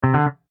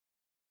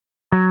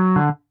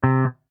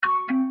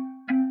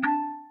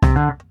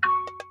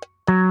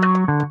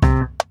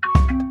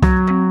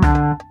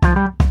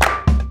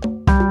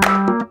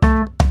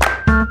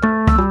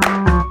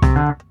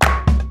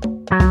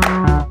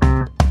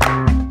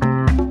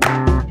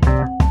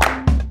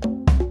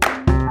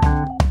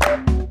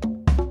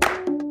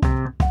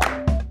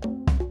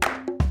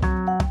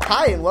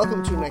Hi, and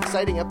welcome to an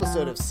exciting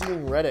episode of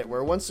Seeing Reddit,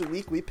 where once a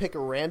week we pick a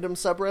random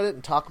subreddit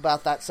and talk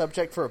about that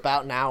subject for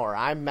about an hour.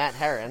 I'm Matt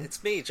Herron.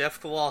 It's me, Jeff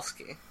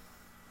Kowalski.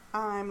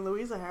 I'm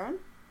Louisa Herron.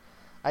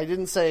 I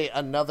didn't say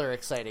another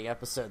exciting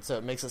episode, so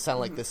it makes it sound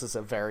like this is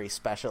a very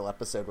special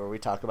episode where we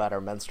talk about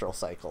our menstrual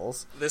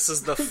cycles. This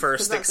is the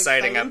first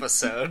exciting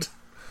episode.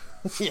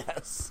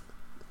 Yes.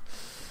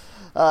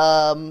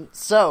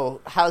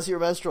 So, how's your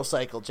menstrual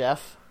cycle,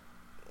 Jeff?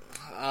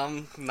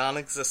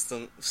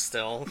 Non-existent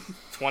still.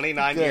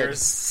 29 Good.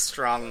 years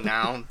strong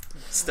now.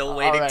 Still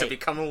waiting right. to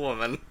become a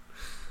woman.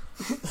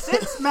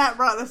 Since Matt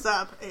brought this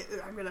up,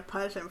 I'm going to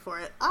punish him for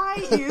it.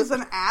 I use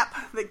an app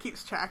that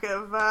keeps track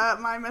of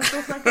my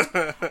menstrual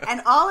cycle,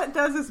 and all it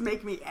does is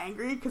make me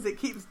angry because it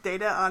keeps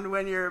data on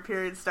when your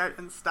periods start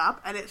and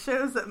stop, and it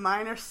shows that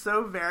mine are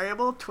so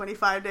variable,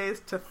 25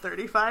 days to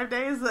 35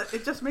 days, that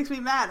it just makes me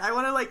mad. I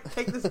want to,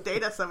 take this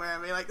data somewhere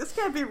and be like, this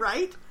can't be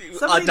right. Somebody A do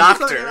something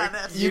doctor. about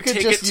this. You could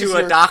take just it use to a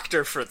your-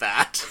 doctor for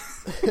that.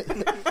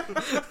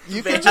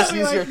 You They could just I'll be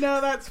use like, your no,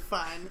 that's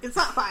fine. It's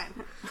not fine.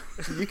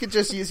 you could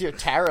just use your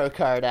tarot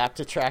card app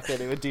to track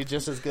it. It would do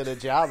just as good a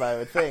job, I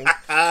would think.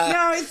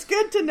 No, it's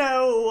good to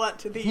know what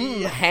the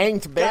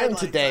Hanged man guidelines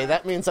today. are.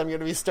 That means I'm going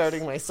to be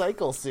starting my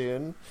cycle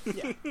soon.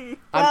 Yeah. I'm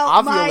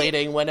Well,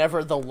 ovulating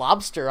whenever the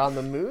lobster on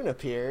the moon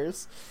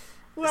appears.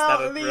 Well,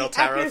 that a the real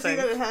tarot accuracy thing?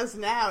 that it has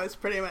now is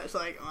pretty much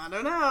I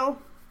don't know.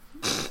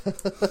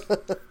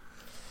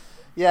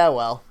 Yeah,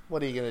 well,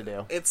 what are you going to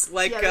do? It's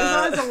like, Yeah, there's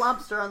always a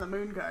lobster on the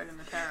moon card in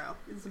the tarot.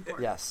 It's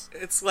important. Yes.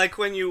 it's like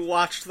when you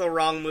watched the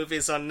wrong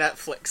movies on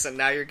Netflix and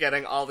now you're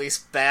getting all these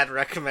bad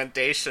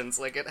recommendations.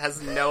 Like, it has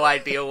no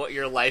idea what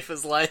your life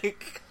is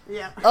like.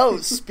 Yeah. Oh,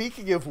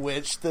 speaking of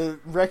which, the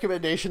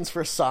recommendations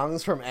for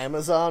songs from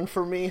Amazon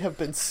for me have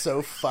been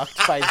so fucked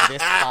by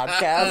this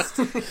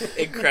podcast.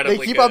 Incredibly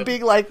They keep good. on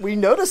being like, we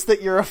noticed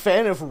that you're a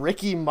fan of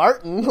Ricky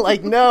Martin.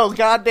 Like, no,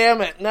 god damn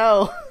it,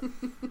 no.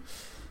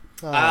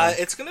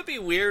 It's gonna be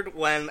weird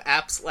when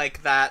apps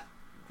like that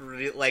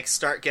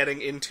start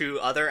getting into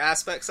other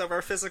aspects of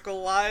our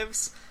physical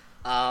lives.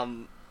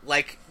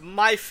 Like,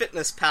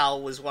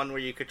 MyFitnessPal was one where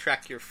you could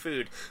track your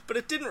food, but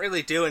it didn't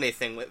really do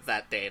anything with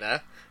that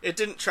data. It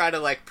didn't try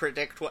to,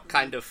 predict what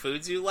kind of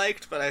foods you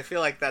liked, but I feel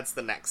like that's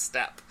the next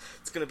step.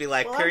 It's gonna be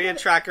Well, period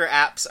tracker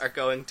apps are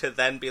going to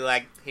then be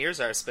like, here's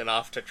our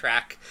spin-off to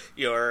track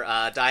your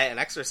diet and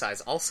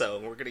exercise also,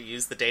 and we're gonna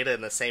use the data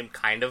in the same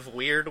kind of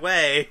weird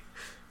way.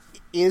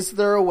 Is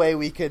there a way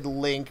we could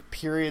link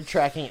period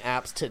tracking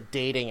apps to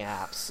dating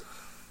apps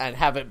and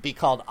have it be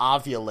called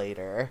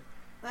Ovulator?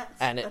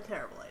 That's And a it-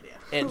 terrible idea.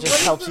 It What just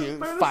is helps the you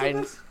purpose of find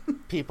this?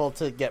 people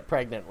to get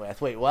pregnant with.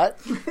 Wait, what?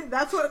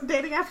 That's what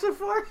dating apps are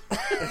for?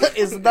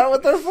 Isn't that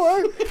what they're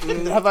for?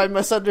 Have I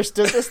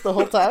misunderstood this the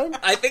whole time?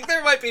 I think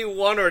there might be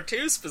one or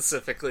two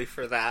specifically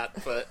for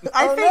that, but...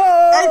 Oh, no!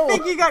 I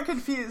think you got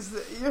confused.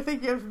 You're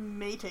thinking of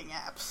mating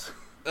apps.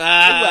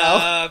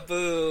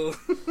 Boo.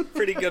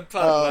 Pretty good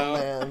pun, Oh, though.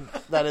 man.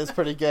 That is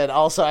pretty good.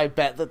 Also, I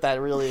bet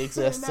that really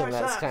exists, No, and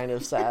that's shut up. kind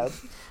of sad.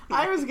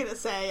 I was gonna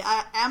say,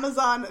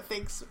 Amazon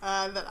thinks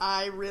that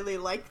I really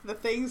like the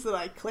things that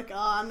I click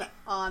on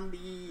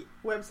the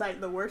website,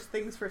 the worst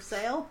things for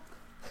sale,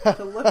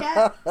 to look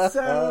at.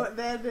 So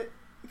then,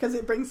 because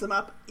it brings them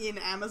up in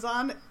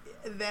Amazon,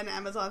 then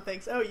Amazon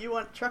thinks, oh, you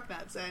want truck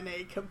nuts and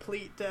a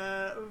complete,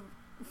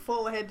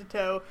 full head to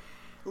toe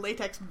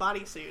latex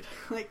bodysuit.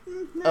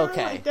 No,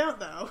 Okay. I don't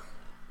though.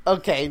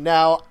 Okay,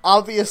 now,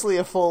 obviously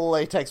a full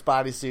latex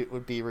bodysuit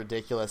would be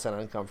ridiculous and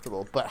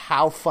uncomfortable, but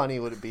how funny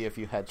would it be if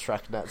you had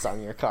truck nuts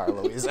on your car,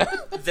 Louisa?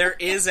 There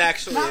is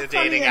actually Not a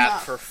dating funny app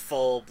enough. for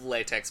full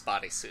latex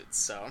bodysuits,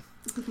 so...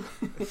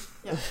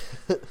 Yeah.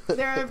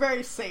 They're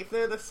very safe.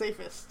 They're the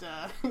safest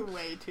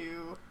way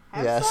to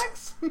have Yes.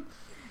 sex.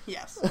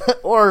 Yes.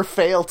 Or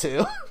fail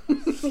to.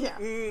 Yeah.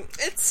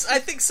 I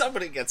think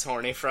somebody gets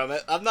horny from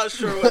it. I'm not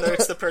sure whether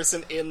it's the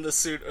person in the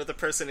suit or the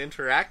person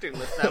interacting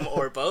with them,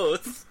 or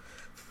both.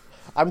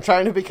 I'm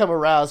trying to become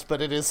aroused,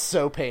 but it is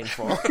so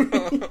painful.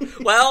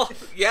 Well,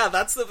 yeah,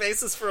 that's the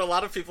basis for a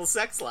lot of people's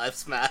sex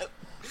lives, Matt.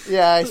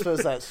 Yeah, I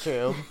suppose that's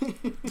true.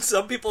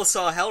 Some people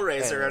saw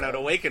Hellraiser and it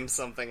awakened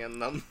something in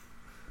them.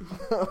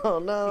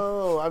 Oh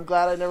no, I'm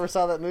glad I never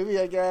saw that movie,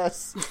 I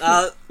guess.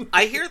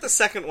 I hear the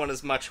second one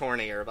is much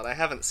hornier, but I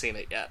haven't seen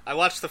it yet. I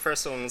watched the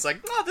first one and was like,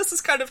 oh, this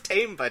is kind of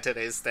tame by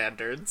today's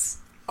standards.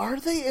 Are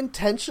they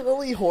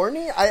intentionally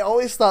horny? I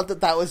always thought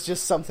that was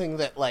just something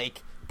that,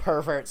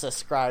 perverts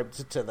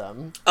ascribed to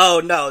them.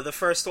 Oh, no, the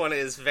first one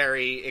is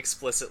very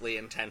explicitly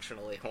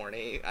intentionally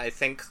horny. I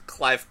think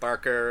Clive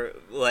Barker,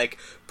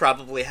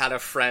 probably had a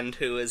friend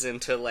who is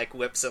into,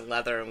 whips and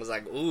leather and was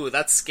like, ooh,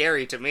 that's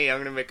scary to me, I'm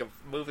gonna make a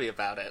movie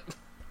about it.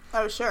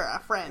 Oh, sure, a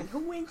friend.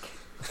 Wink.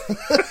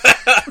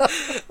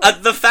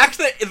 The fact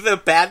that the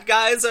bad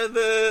guys are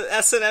the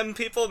S&M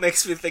people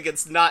makes me think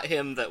it's not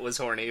him that was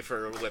horny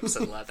for whips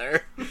and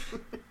leather.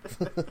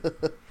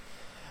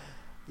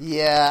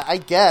 Yeah, I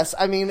guess.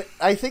 I mean,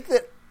 I think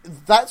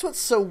that's what's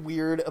so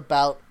weird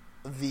about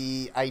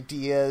the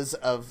ideas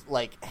of,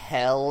 like,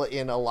 hell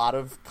in a lot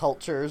of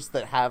cultures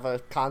that have a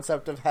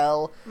concept of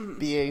hell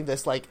being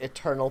this, like,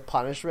 eternal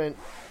punishment,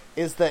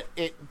 is that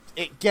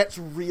it gets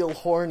real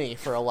horny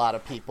for a lot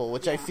of people,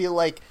 which I feel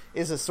like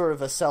is a sort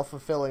of a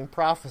self-fulfilling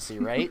prophecy,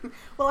 right?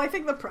 Well, I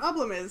think the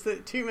problem is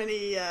that too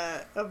many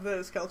of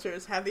those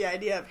cultures have the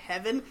idea of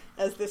heaven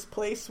as this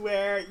place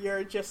where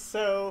you're just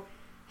so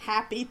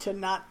happy to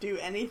not do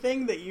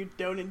anything that you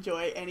don't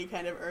enjoy any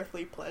kind of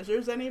earthly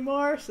pleasures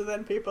anymore. So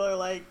then people are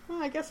like,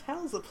 well, I guess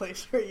hell's the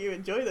place where you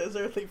enjoy those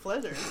earthly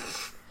pleasures.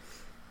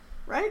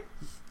 Right?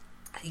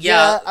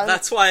 Yeah,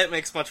 that's why it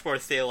makes much more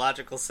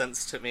theological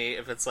sense to me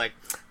if it's like,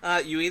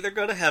 you either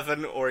go to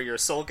heaven or your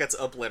soul gets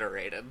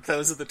obliterated.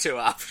 Those are the two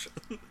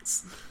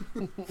options.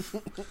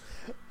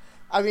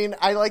 I mean,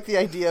 I like the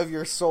idea of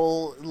your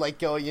soul, like,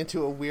 going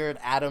into a weird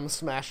atom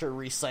smasher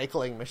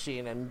recycling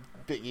machine and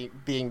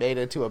being made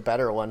into a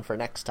better one for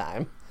next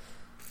time.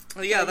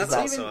 Well, yeah, that's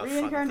also a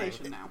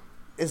reincarnation fun thing. now.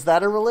 Is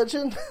that a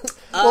religion?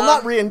 Well,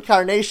 not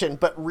reincarnation,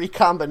 but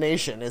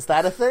recombination. Is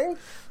that a thing?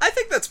 I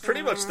think that's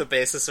pretty much the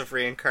basis of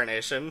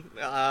reincarnation.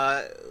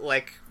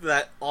 Like,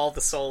 that all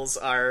the souls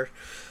are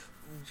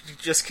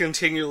just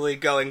continually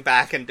going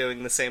back and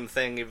doing the same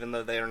thing, even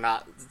though they are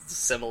not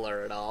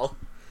similar at all.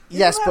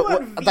 Yes, Isn't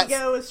that but what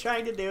Vigo was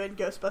trying to do in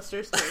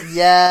Ghostbusters 2?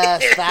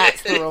 Yes,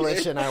 that's the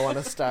religion I want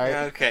to start.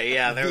 Okay,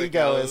 yeah, there we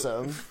go.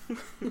 Vigoism.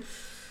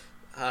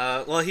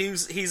 Well,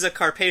 he's a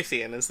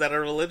Carpathian. Is that a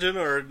religion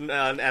or an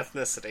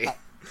ethnicity?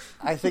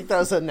 I think that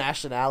was a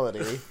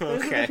nationality.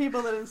 Those are the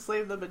people that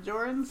enslaved the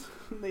Bajorans.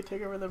 They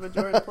took over the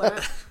Bajoran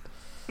planet.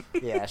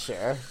 Yeah,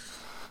 sure.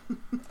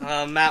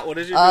 Matt, what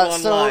did you do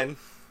online?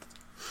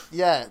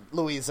 Yeah,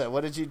 Louisa,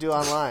 what did you do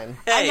online?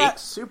 I got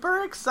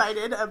super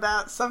excited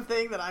about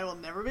something that I will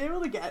never be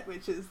able to get,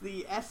 which is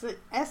the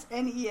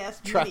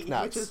SNES Truck Mini,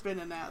 nuts. which has been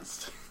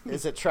announced.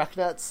 Is it truck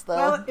nuts, though?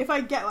 Well, if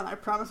I get one, I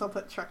promise I'll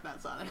put truck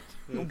nuts on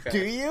it. Okay. Do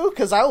you?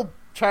 Because I will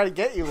try to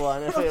get you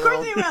one. Of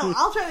course you will.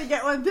 I'll try to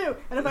get one, too.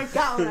 And if I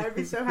got one, I would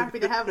be so happy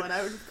to have one.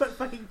 I would put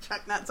fucking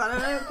truck nuts on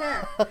it. I don't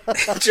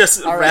care.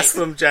 Just rest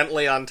them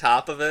gently on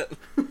top of it.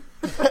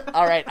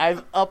 All right,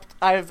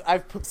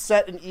 I've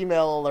set an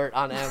email alert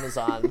on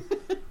Amazon.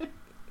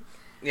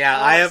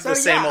 Yeah, I have the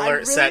same I'm alert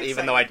really set, even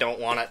excited. though I don't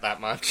want it that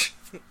much.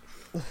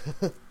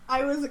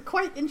 I was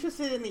quite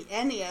interested in the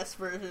NES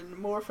version,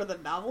 more for the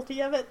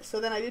novelty of it, so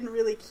then I didn't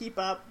really keep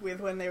up with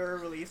when they were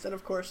released, and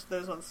of course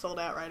those ones sold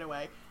out right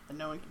away, and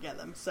no one could get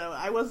them, so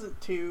I wasn't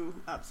too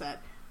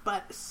upset.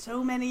 But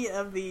so many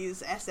of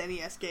these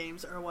SNES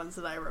games are ones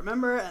that I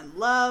remember and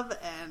love,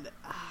 and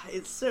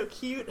it's so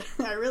cute.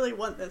 I really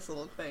want this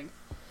little thing.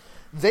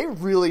 They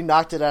really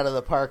knocked it out of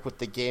the park with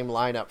the game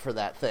lineup for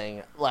that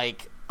thing.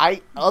 Like,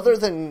 other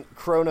than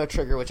Chrono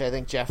Trigger, which I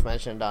think Jeff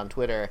mentioned on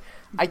Twitter,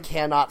 I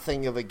cannot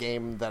think of a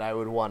game that I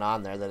would want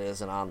on there that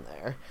isn't on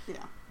there.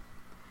 Yeah.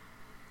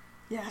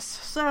 Yes,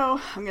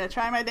 so I'm going to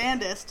try my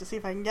damnedest to see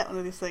if I can get one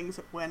of these things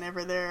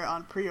whenever they're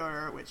on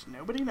pre-order, which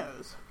nobody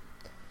knows.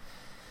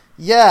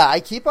 Yeah, I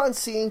keep on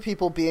seeing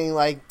people being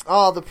like,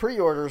 oh, the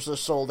pre-orders are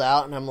sold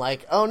out, and I'm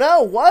like, oh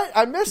no, what?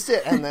 I missed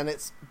it! And then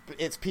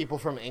it's people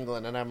from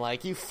England, and I'm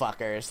like, you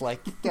fuckers,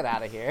 like, get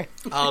out of here.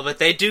 Oh, but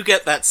they do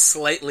get that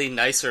slightly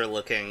nicer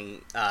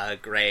looking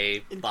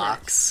gray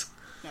box.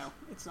 No,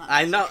 it's not.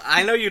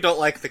 I know you don't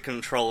like the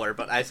controller,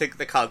 but I think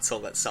the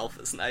console itself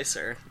is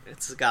nicer.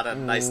 It's got a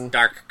nice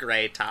dark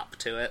gray top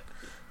to it.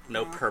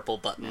 No purple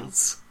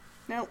buttons.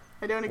 No,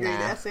 I don't agree.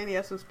 Nah. The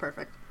SNES was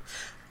perfect.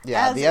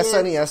 Yeah, As the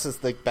SNES is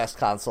the best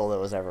console that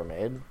was ever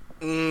made.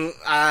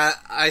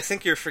 I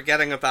think you're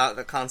forgetting about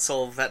the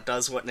console that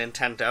does what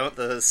Nintendo don't,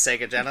 the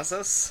Sega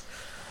Genesis.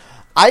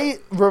 I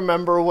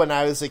remember when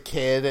I was a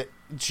kid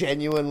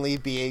genuinely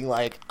being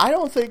like, I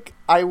don't think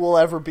I will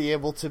ever be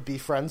able to be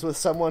friends with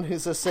someone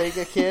who's a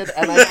Sega kid,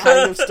 and I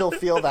kind of still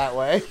feel that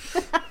way.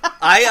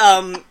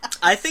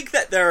 I think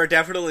that there are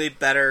definitely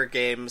better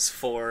games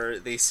for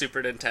the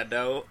Super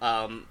Nintendo,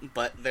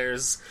 but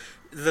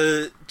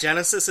the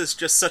Genesis is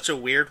just such a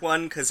weird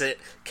one because it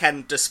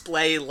can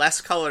display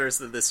less colors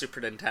than the Super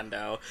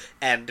Nintendo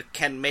and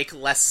can make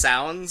less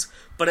sounds,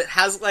 but it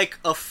has like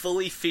a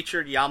fully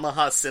featured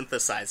Yamaha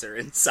synthesizer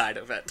inside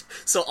of it.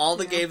 So all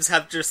the games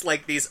have just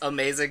like these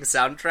amazing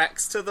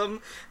soundtracks to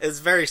them. It's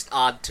very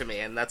odd to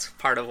me, and that's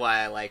part of why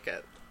I like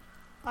it.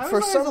 I was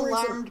For always some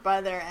alarmed reason- by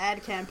their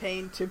ad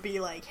campaign to be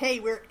like, hey,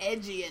 we're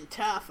edgy and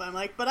tough. I'm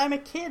like, but I'm a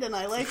kid and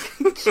I like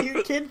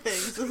cute kid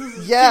things. This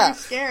is too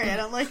scary. I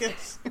don't like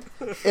this.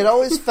 It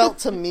always felt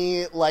to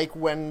me like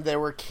when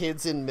there were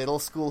kids in middle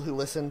school who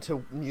listened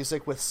to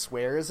music with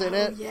swears in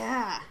it.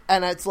 Yeah.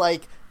 And it's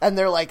like, and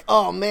they're like,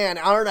 oh man,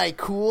 aren't I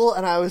cool?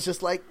 And I was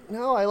just like,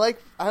 no, I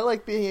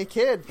like being a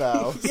kid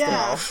though.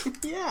 Yeah. Still.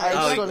 Yeah. I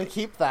just want to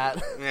keep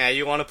that. Yeah,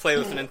 you want to play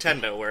with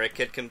Nintendo where a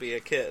kid can be a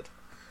kid.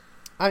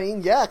 I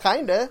mean, yeah,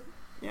 kinda.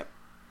 Yep.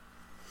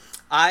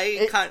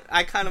 I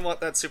kind of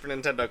want that Super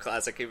Nintendo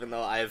Classic, even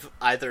though I've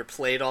either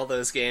played all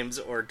those games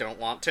or don't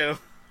want to.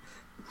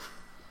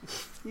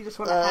 You just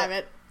want to have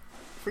it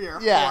for your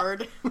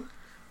hoard.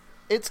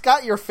 It's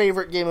got your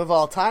favorite game of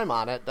all time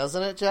on it,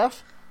 doesn't it,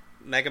 Jeff?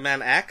 Mega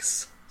Man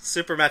X?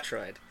 Super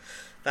Metroid.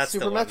 That's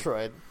Super the one.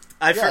 Metroid.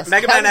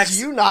 Mega Man X. How did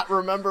you not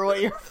remember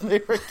what your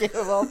favorite game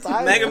of all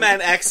time Mega is?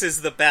 Man X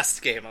is the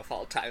best game of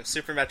all time.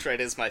 Super Metroid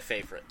is my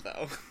favorite,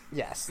 though.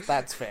 Yes,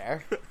 that's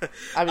fair.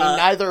 I mean,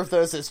 neither of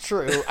those is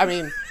true. I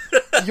mean,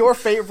 your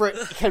favorite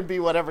can be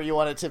whatever you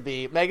want it to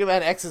be. Mega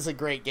Man X is a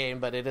great game,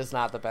 but it is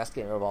not the best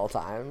game of all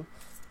time.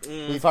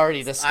 We've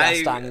already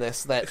discussed on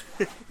this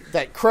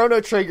that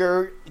Chrono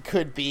Trigger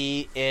could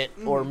be it,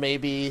 or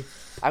maybe...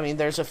 I mean,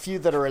 there's a few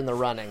that are in the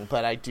running,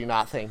 but I do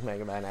not think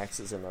Mega Man X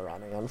is in the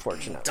running,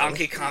 unfortunately.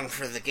 Donkey Kong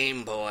for the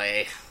Game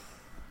Boy.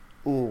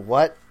 Ooh,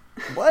 what?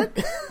 What?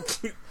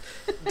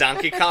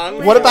 Donkey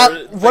Kong? What about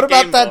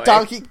that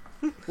Donkey?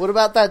 What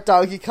about that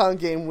Donkey Kong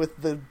game with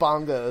the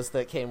bongos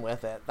that came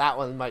with it? That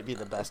one might be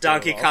the best.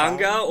 Donkey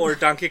Konga or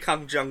Donkey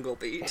Kong Jungle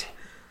Beat?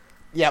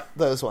 Yep,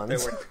 those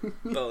ones. There were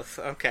both.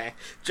 Okay.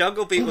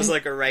 Jungle Beat was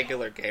like a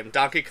regular game.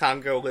 Donkey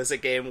Konga was a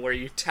game where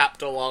you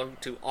tapped along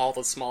to All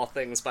the Small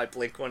Things by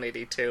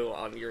Blink-182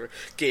 on your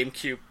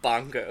GameCube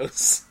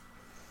bongos.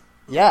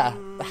 Yeah.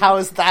 How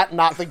is that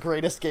not the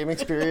greatest game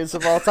experience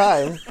of all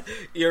time?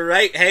 You're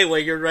right. Hey, well,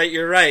 you're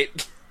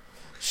right.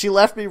 She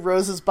left me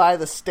roses by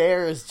the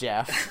stairs,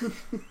 Jeff.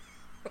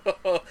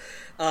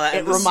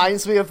 It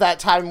reminds me of that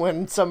time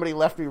when somebody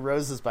left me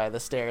roses by the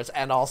stairs,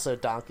 and also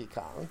Donkey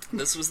Kong.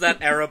 This was that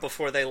era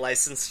before they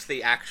licensed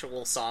the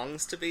actual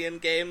songs to be in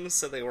games,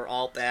 so they were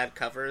all bad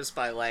covers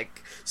by,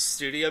 like,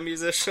 studio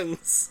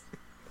musicians.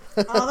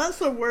 Oh, that's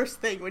the worst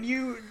thing. When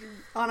you,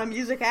 on a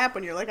music app,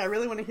 when you're like, I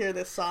really want to hear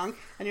this song,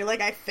 and you're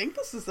like, I think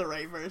this is the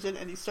right version,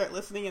 and you start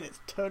listening and it's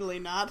totally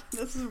not.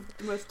 This is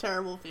the most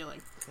terrible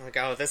feeling. Like,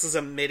 oh, this is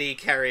a MIDI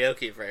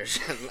karaoke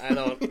version. I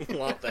don't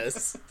want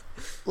this.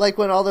 Like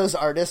when all those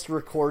artists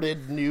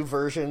recorded new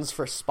versions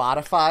for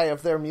Spotify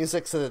of their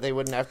music so that they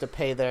wouldn't have to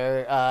pay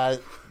their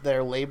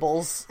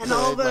labels. And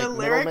all the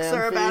lyrics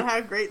are about how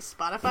great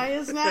Spotify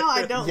is now?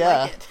 I don't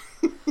like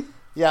it.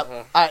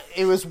 Yep.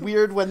 It was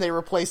weird when they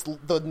replaced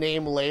the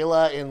name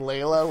Layla in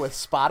Layla with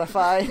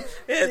Spotify.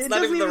 Yeah, it's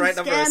not even the right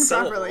number of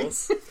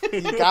syllables.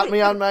 You got me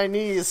on my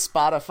knees,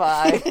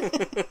 Spotify.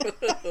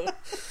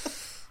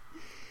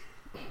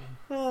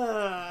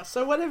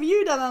 So what have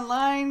you done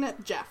online,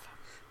 Jeff?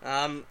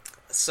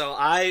 So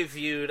I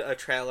viewed a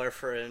trailer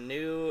for a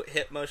new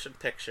hit motion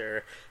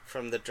picture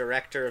from the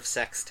director of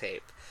Sex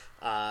Tape.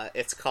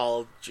 It's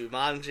called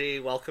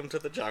Jumanji: Welcome to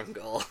the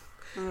Jungle.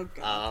 Oh,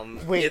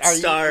 God. Wait, it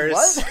stars.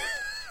 What?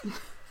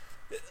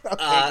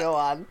 Okay, go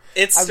on.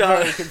 I'm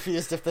very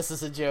confused if this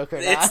is a joke or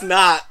not. It's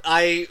not.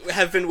 I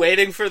have been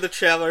waiting for the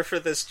trailer for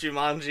this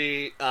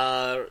Jumanji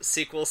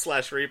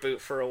sequel/reboot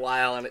for a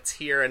while, and it's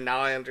here, and now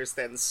I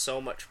understand so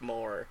much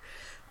more.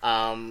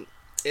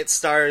 It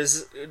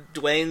stars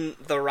Dwayne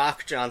 "The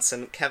Rock"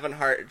 Johnson, Kevin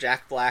Hart,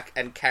 Jack Black,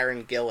 and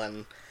Karen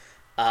Gillan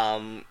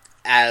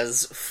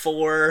as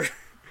four...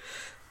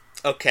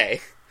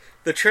 Okay.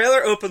 The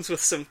trailer opens with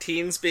some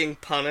teens being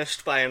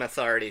punished by an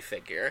authority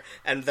figure,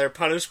 and their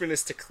punishment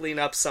is to clean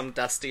up some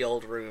dusty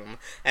old room.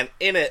 And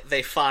in it,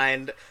 they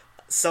find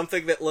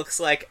something that looks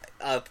like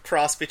a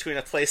cross between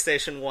a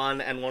PlayStation 1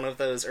 and one of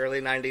those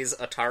early 90s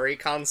Atari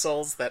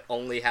consoles that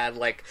only had,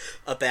 like,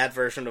 a bad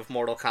version of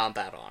Mortal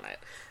Kombat on it.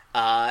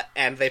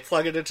 And they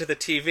plug it into the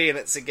TV, and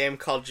it's a game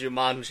called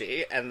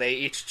Jumanji, and they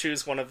each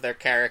choose one of their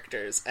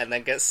characters, and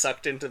then get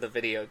sucked into the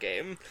video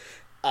game.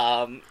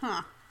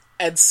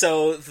 And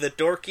so the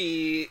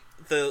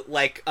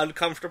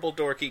uncomfortable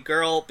dorky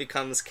girl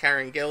becomes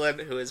Karen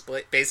Gillan, who is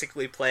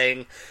basically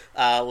playing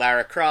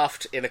Lara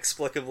Croft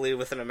inexplicably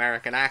with an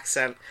American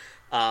accent.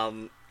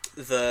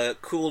 The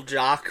cool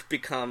jock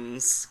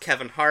becomes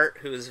Kevin Hart,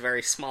 who is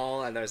very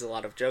small, and there's a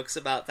lot of jokes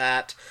about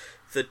that.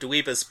 The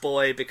dweebus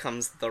boy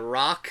becomes The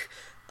Rock,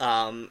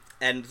 and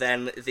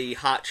then the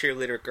hot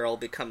cheerleader girl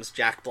becomes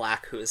Jack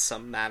Black, who is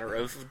some manner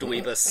of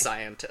dweebus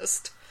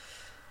scientist.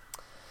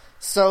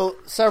 So,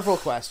 several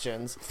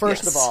questions.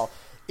 First of all,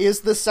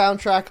 is the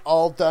soundtrack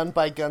all done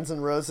by Guns N'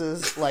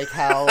 Roses, like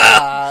how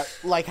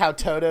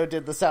Toto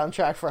did the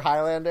soundtrack for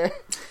Highlander?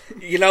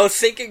 You know,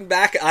 thinking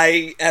back,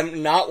 I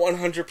am not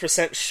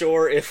 100%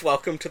 sure if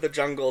Welcome to the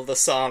Jungle, the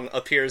song,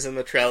 appears in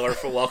the trailer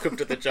for Welcome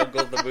to the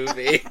Jungle, the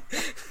movie.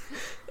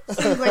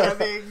 Seems like a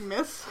big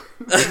miss.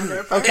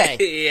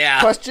 Okay, yeah.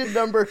 Question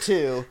number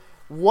 2.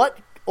 What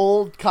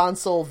old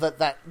console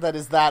that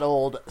is that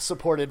old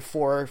supported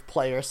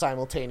 4-player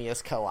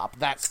simultaneous co-op?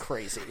 That's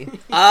crazy.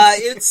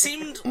 It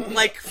seemed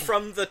like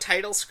from the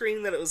title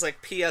screen that it was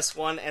like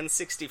PS1,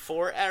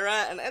 N64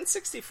 era, and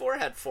N64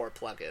 had 4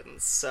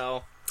 plugins,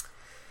 so...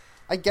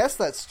 I guess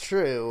that's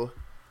true.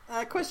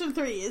 Question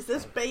 3, is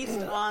this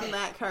based on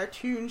that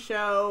cartoon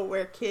show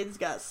where kids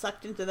got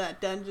sucked into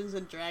that Dungeons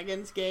 &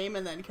 Dragons game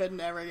and then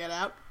couldn't ever get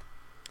out?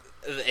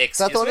 Is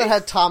that the one that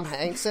had Tom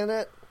Hanks in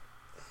it?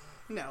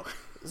 No.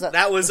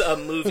 That was a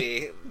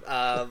movie.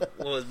 What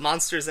was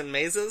Monsters and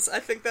Mazes, I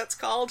think that's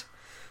called.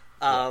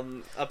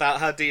 about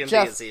how D&D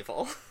Jeff, is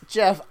evil.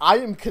 Jeff, I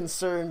am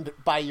concerned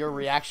by your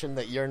reaction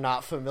that you're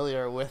not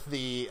familiar with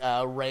the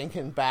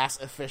Rankin Bass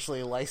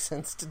officially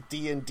licensed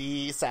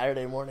D&D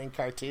Saturday morning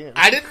cartoon.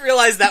 I didn't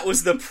realize that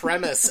was the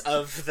premise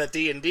of the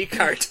D&D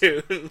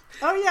cartoon.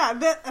 Oh yeah,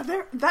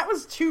 that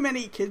was too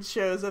many kids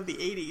shows of the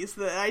 80s.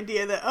 The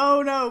idea that,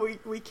 oh no,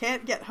 we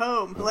can't get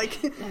home.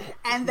 Like,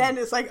 and then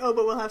it's like, oh,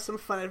 but we'll have some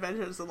fun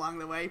adventures along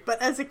the way.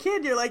 But as a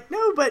kid, you're like,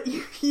 no, but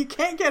you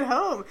can't get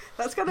home.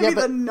 That's gotta be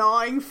the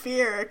gnawing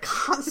fear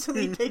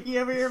constantly taking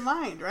over your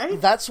mind, right?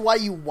 That's why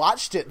you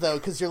watched it, though,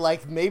 because you're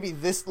like, maybe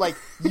this, like,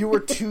 you were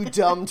too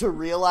dumb to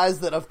realize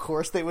that, of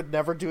course, they would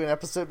never do an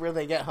episode where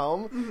they get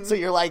home. Mm-hmm. So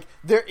you're like,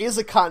 there is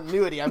a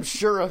continuity, I'm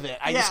sure of it.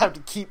 I just have to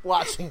keep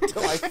watching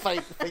until I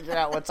figure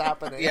out what's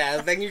happening.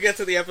 Yeah, then you get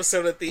to the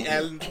episode at the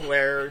end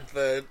where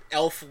the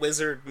elf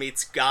wizard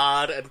meets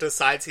God and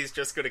decides he's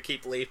just going to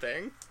keep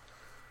leaping.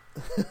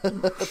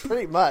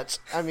 Pretty much.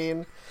 I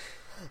mean...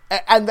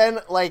 And then,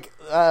 like,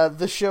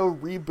 the show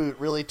Reboot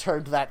really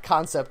turned that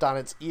concept on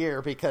its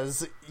ear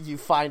because you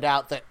find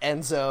out that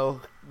Enzo,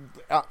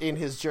 in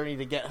his journey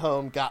to get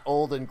home, got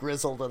old and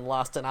grizzled and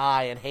lost an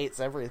eye and hates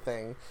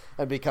everything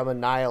and become a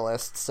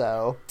nihilist,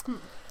 so...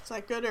 Is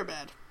that good or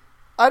bad?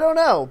 I don't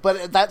know,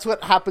 but that's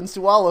what happens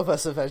to all of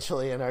us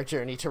eventually in our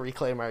journey to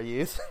reclaim our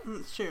youth.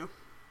 It's true.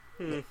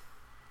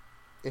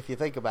 If you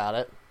think about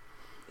it.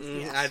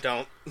 Yes. I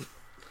don't.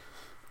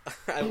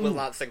 I will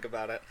not think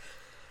about it.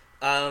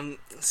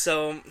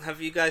 So,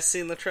 have you guys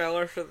seen the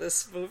trailer for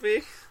this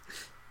movie?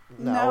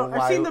 No,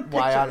 I've seen the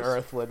pictures. Why on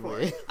earth would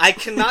we? I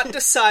cannot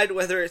decide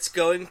whether it's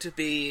going to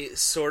be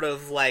sort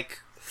of like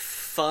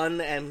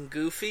fun and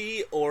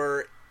goofy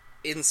or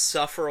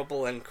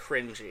insufferable and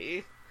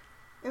cringy.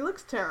 It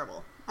looks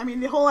terrible. I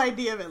mean, the whole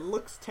idea of it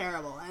looks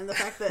terrible, and the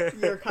fact that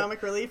your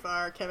comic relief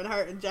are Kevin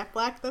Hart and Jack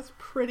Black, that's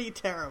pretty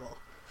terrible.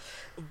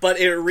 But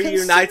it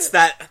reunites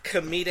that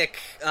comedic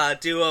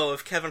duo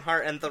of Kevin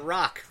Hart and The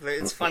Rock.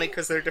 It's funny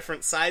because they're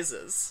different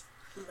sizes.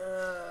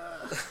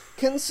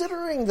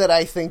 Considering that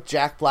I think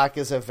Jack Black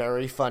is a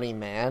very funny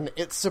man,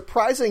 it's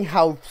surprising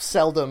how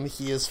seldom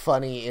he is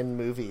funny in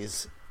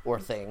movies or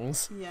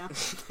things. Yeah.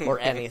 Or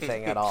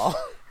anything at all.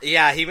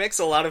 Yeah, he makes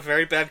a lot of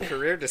very bad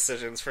career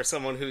decisions for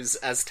someone who's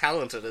as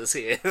talented as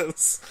he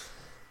is.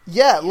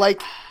 Yeah,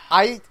 like,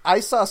 I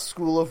saw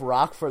School of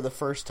Rock for the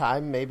first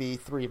time maybe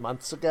 3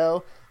 months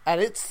ago, and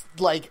it's,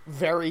 like,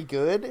 very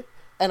good,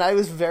 and I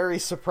was very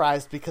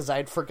surprised because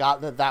I'd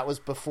forgotten that was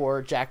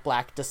before Jack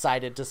Black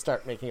decided to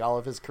start making all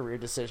of his career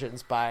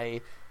decisions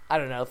by, I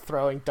don't know,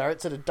 throwing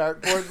darts at a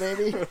dartboard,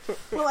 maybe?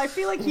 Well, I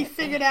feel like he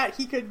figured out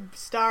he could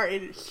star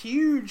in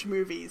huge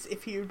movies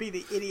if he would be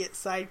the idiot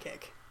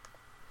sidekick.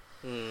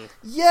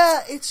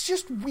 Yeah, it's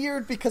just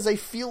weird because I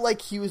feel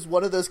like he was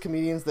one of those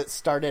comedians that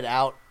started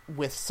out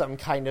with some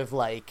kind of,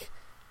 like...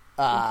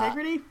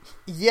 integrity?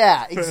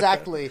 Yeah,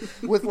 exactly.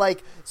 With,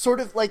 like, sort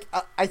of, like,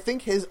 I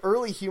think his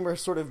early humor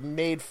sort of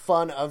made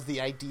fun of the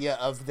idea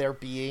of there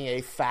being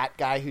a fat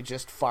guy who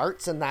just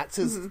farts, and that's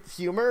his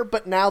humor,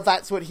 but now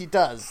that's what he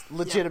does,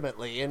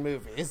 legitimately, in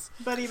movies.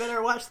 But he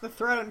better watch The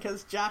Throne,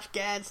 because Josh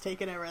Gad's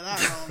taken over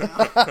that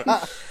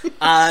role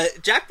now.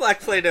 Jack Black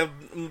played a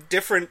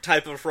different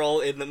type of role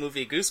in the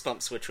movie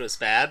Goosebumps, which was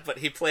bad, but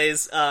he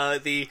plays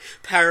the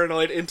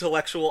paranoid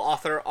intellectual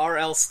author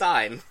R.L.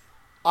 Stein.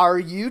 Are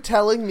you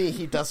telling me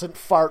he doesn't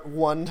fart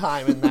one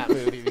time in that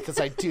movie? Because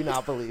I do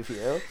not believe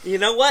you. You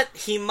know what?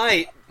 He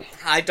might.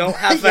 I don't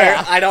have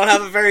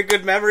a very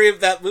good memory of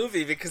that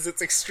movie because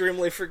it's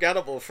extremely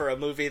forgettable for a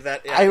movie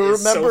that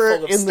is so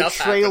full of stuff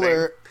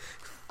happening.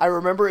 I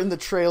remember in the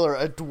trailer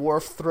a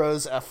dwarf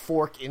throws a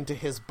fork into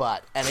his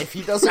butt, and if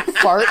he doesn't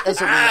fart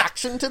as a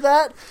reaction to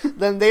that,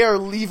 then they are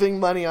leaving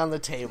money on the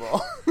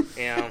table.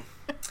 Yeah.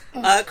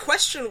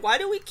 Question: why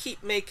do we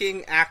keep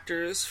making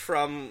actors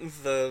from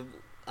the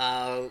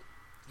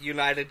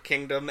United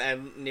Kingdom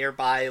and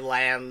nearby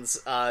lands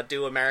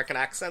do American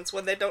accents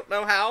when they don't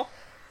know how?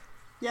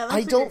 Yeah,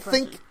 that's good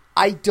question.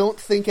 I don't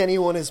think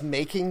anyone is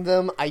making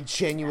them. I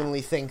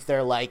genuinely think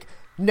they're like,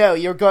 no,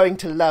 you're going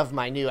to love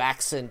my new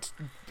accent,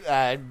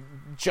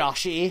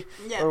 Joshy,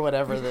 or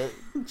whatever the...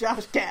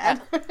 Josh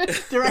Gad,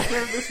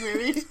 director of this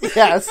movie.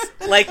 Yes.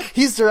 Like,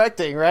 he's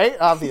directing, right?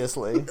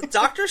 Obviously.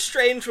 Doctor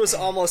Strange was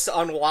almost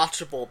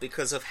unwatchable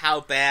because of how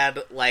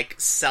bad, like,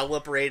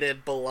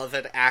 celebrated,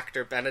 beloved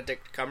actor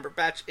Benedict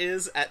Cumberbatch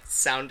is at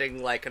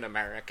sounding like an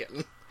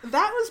American.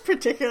 That was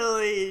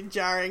particularly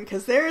jarring,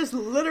 because there is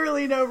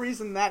literally no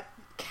reason that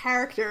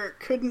character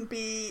couldn't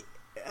be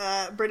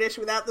British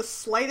without the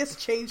slightest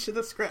change to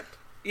the script.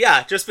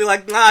 Yeah, just be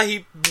like,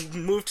 he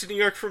moved to New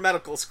York for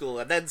medical school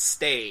and then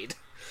stayed.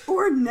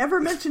 Or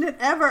never mention it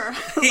ever.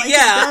 Like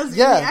yeah. It does in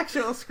the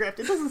actual script.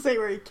 It doesn't say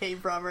where he came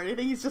from or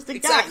anything. He's just a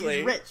guy.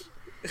 He's rich.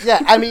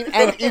 Yeah, I mean,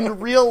 and in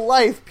real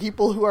life,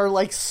 people who are,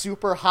 like,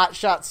 super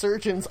hotshot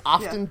surgeons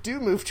often do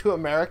move to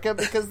America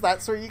because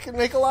that's where you can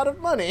make a lot of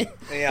money.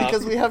 Yeah.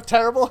 Because we have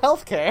terrible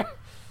healthcare.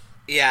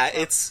 Yeah,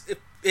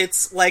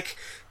 it's like...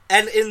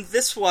 And in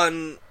this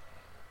one...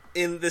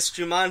 in this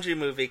Jumanji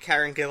movie,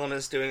 Karen Gillan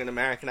is doing an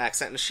American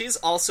accent, and she's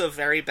also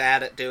very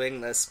bad at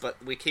doing this,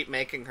 but we keep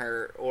making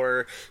her,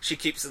 or she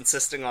keeps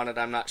insisting on it,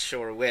 I'm not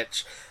sure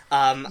which.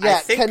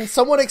 Can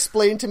someone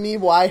explain to me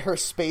why her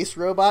space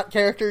robot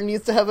character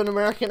needs to have an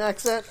American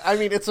accent? I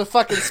mean, it's a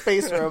fucking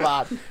space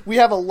robot. We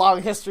have a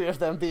long history of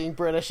them being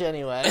British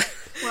anyway.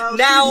 Well,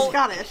 she's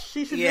Scottish.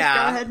 She should just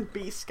go ahead and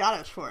be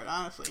Scottish for it,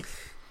 honestly.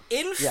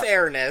 In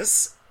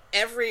fairness,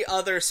 every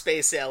other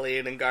space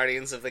alien in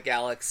Guardians of the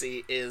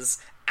Galaxy is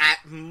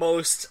at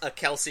most a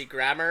Kelsey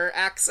Grammer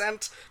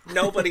accent.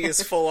 Nobody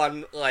is full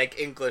on, like,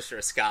 English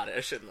or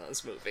Scottish in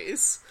those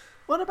movies.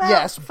 What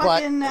about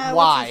fucking, why?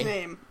 What's his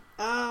name?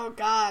 Oh,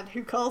 God,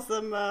 who calls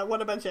them,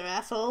 what a bunch of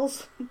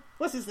assholes?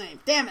 What's his name?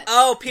 Damn it.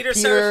 Oh, Peter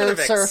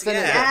Serafinowicz. Serafinowicz.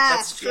 Yeah,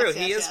 that's true. Yes,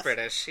 he is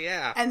British,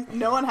 yeah. And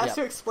no one has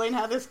to explain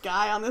how this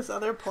guy on this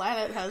other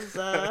planet has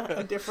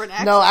a different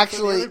accent. No, than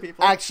the other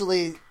people.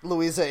 actually,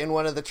 Louisa, in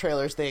one of the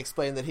trailers, they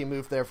explained that he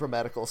moved there for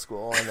medical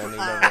school, and then he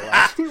never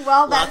left.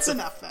 Well, that's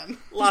enough then.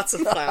 Lots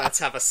of planets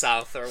have a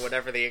south, or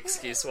whatever the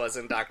excuse was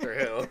in Doctor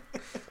Who.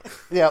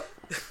 Yep.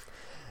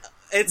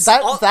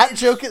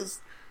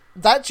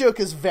 That joke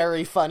is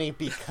very funny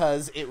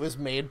because it was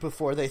made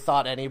before they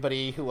thought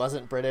anybody who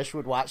wasn't British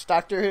would watch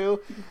Doctor Who,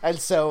 and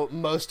so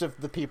most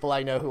of the people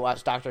I know who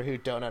watch Doctor Who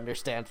don't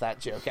understand that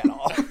joke at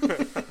all.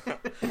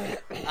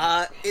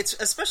 It's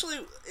especially,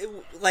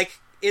 like,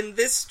 in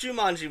this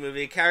Jumanji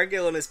movie, Karen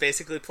Gillan is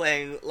basically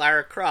playing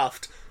Lara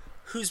Croft,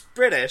 who's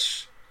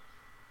British.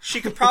 She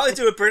could probably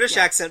do a British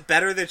accent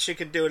better than she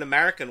could do an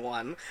American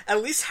one.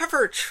 At least have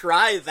her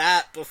try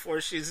that before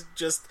she's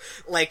just,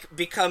 like,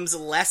 becomes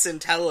less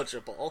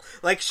intelligible.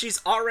 Like, she's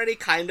already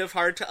kind of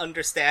hard to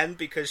understand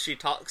because she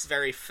talks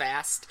very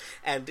fast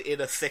and in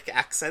a thick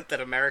accent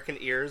that American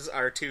ears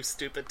are too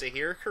stupid to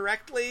hear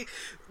correctly.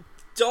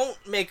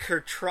 Don't make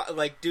her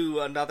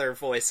do another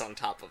voice on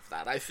top of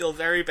that. I feel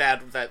very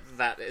bad that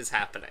that is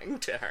happening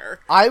to her.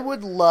 I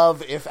would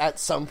love if at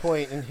some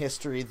point in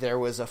history there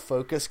was a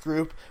focus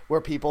group where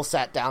people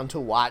sat down to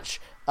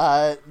watch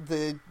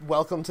the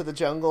Welcome to the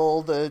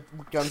Jungle, the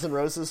Guns N'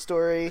 Roses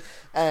story,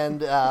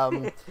 and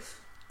Karen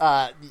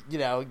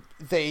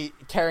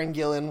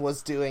Gillan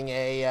was doing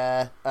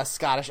a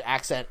Scottish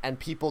accent, and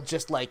people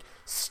just like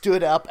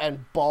stood up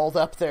and balled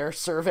up their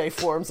survey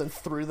forms and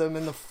threw them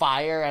in the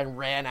fire and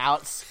ran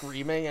out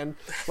screaming and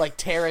like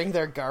tearing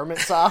their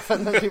garments off,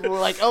 and then people were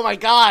like, "Oh my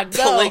god,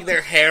 no!" Pulling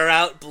their hair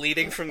out,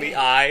 bleeding from the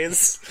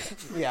eyes.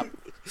 Yep.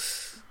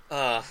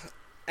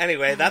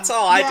 Anyway, that's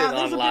all I did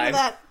there's online. A bit of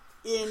that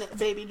in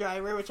Baby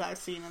Driver, which I've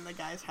seen and the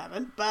guys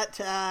haven't,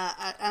 but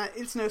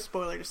it's no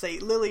spoiler to say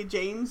Lily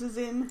James is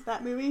in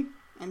that movie,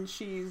 and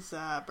she's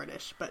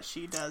British, but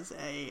she does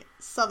a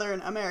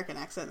Southern American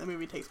accent. The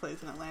movie takes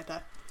place in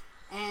Atlanta,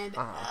 and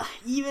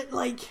even,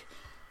 like,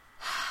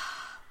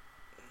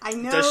 I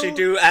know... Does she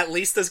do at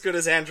least as good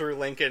as Andrew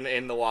Lincoln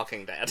in The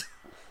Walking Dead?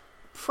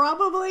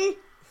 Probably,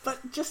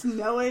 but just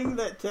knowing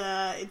that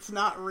it's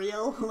not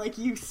real, like,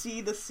 you see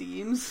the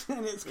seams,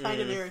 and it's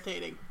kind of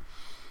irritating.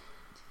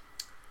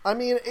 I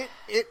mean,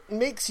 it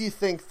makes you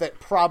think that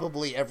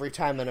probably every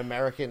time an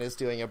American is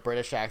doing a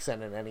British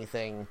accent in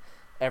anything,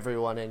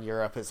 everyone in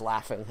Europe is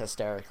laughing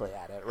hysterically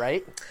at it,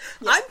 right?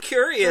 Yeah. I'm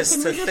curious so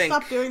to can we just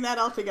stop doing that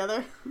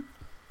altogether?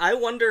 I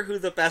wonder who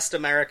the best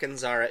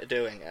Americans are at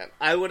doing it.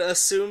 I would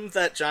assume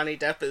that Johnny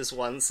Depp is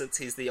one, since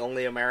he's the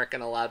only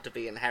American allowed to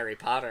be in Harry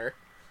Potter.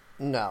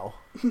 No,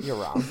 you're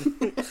wrong.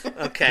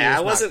 Okay,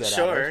 I wasn't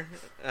sure.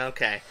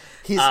 Okay.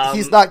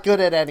 He's not good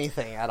at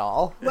anything at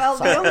all. Well,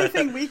 the only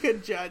thing we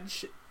could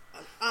judge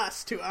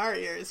us to our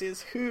ears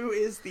is who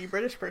is the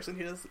British person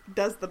who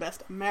does the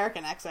best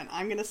American accent.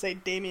 I'm going to say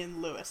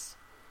Damian Lewis.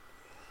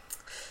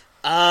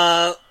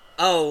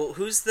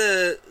 Who's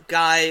the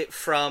guy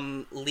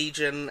from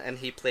Legion and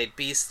he played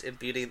Beast in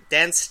Beauty?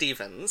 Dan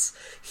Stevens.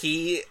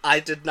 I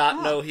did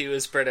not know he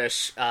was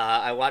British.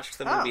 I watched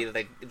the movie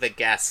The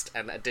Guest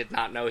and I did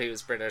not know he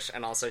was British,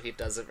 and also he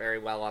does it very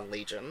well on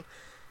Legion.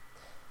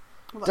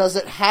 Does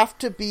it have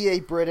to be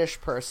a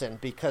British person?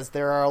 Because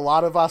there are a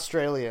lot of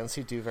Australians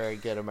who do very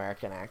good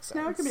American accents.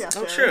 No, it could be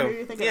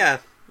Australian. Oh, true. Yeah,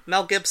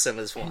 Mel Gibson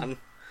is one.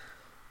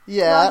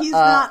 Yeah,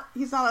 well,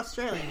 he's not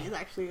Australian. He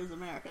actually is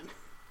American.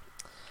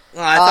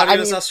 Well, I thought he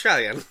was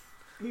Australian.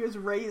 He was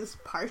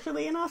raised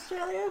partially in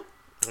Australia.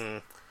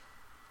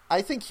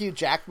 I think Hugh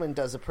Jackman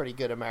does a pretty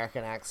good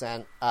American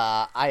accent.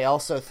 I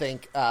also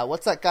think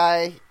what's that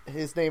guy?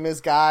 His name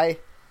is Guy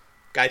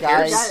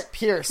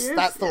Pearce.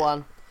 That's the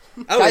one.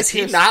 Oh, Guy is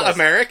he Pearce not does.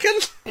 American?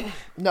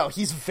 No,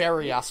 he's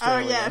very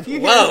Australian. Oh, yeah, if you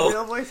hear his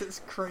real voice,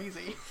 it's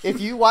crazy. If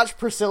you watch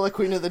Priscilla,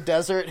 Queen of the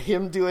Desert,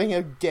 him doing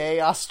a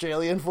gay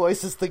Australian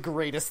voice is the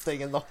greatest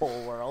thing in the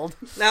whole world.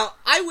 Now,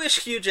 I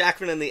wish Hugh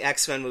Jackman in the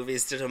X-Men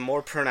movies did a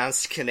more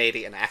pronounced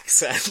Canadian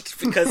accent,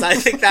 because I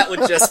think that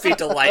would just be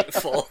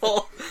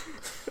delightful.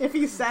 If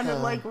he sounded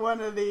like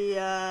one of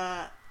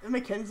the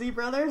Mackenzie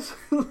brothers,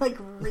 like,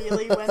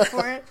 really went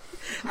for it.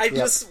 I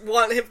just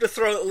want him to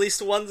throw at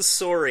least one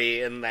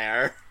sorry in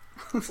there.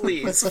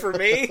 Please, for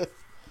me.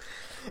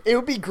 It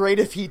would be great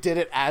if he did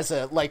it as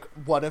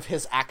one of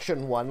his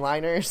action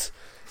one-liners.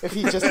 If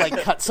he just, like,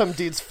 cut some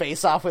dude's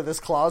face off with his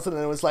claws and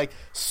then was like,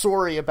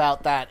 sorry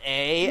about that,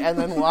 and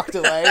then walked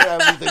away,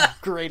 that would be the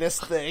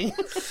greatest thing.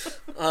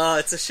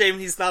 It's a shame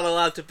he's not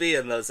allowed to be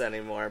in those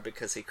anymore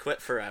because he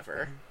quit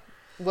forever.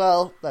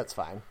 Well, that's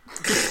fine.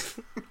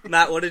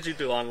 Matt, what did you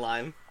do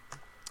online?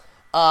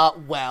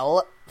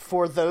 Well,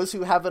 for those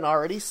who haven't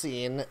already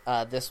seen,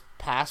 this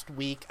past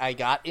week I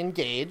got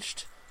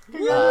engaged.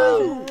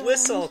 Woo!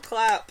 Whistle,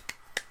 clap.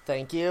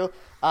 Thank you.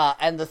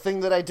 And the thing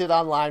that I did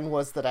online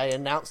was that I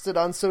announced it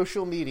on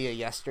social media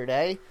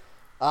yesterday,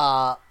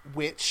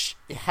 which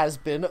has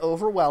been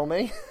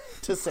overwhelming,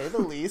 to say the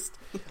least.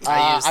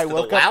 I used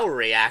the WoW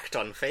React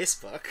on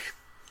Facebook.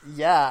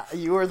 Yeah,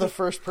 you were the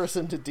first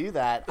person to do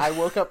that. I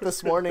woke up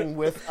this morning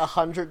with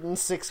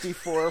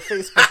 164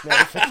 Facebook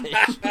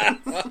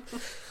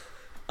notifications.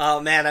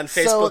 Oh man, and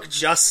Facebook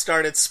just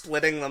started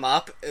splitting them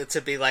up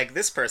to be like,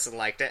 this person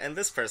liked it and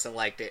this person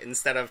liked it,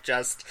 instead of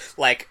just,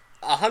 like,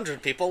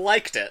 100 people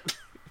liked it.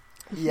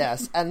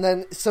 Yes, and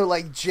then, so,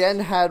 like, Jen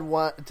had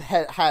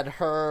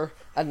her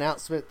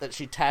announcement that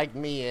she tagged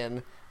me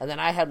in, and then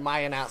I had my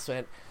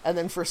announcement, and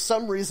then for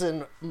some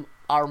reason,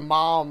 our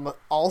mom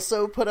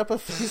also put up a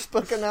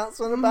Facebook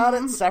announcement about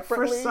it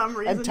separately. For some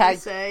reason, and tagged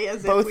you say,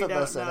 as both if we of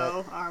us don't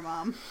know our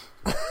mom.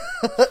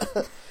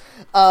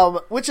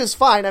 Which is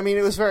fine. I mean,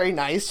 it was very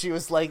nice. She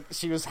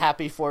was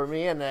happy for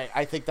me, and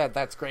I think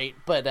that's great.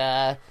 But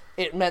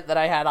it meant that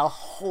I had a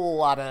whole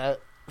lot of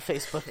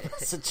Facebook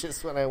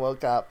messages when I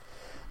woke up.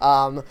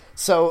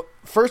 So,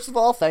 first of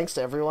all, thanks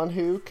to everyone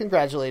who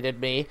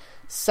congratulated me.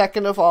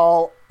 Second of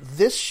all,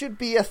 this should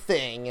be a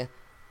thing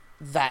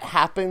that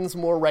happens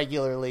more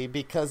regularly,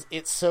 because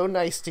it's so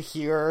nice to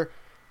hear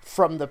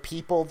from the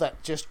people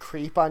that just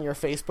creep on your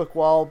Facebook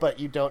wall, but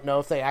you don't know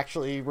if they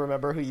actually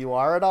remember who you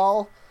are at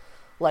all.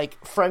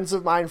 Like, friends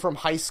of mine from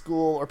high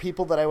school, or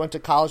people that I went to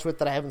college with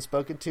that I haven't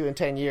spoken to in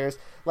 10 years,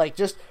 like,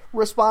 just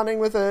responding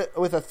with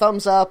a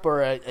thumbs up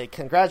or a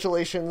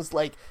congratulations.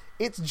 Like,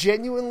 it's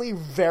genuinely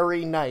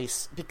very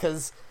nice,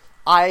 because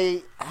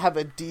I have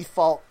a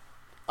default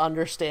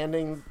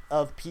understanding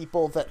of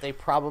people that they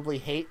probably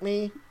hate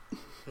me.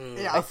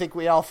 Yeah. I think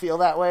we all feel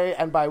that way,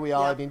 and by we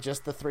all, I mean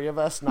just the three of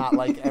us, not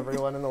like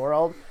everyone in the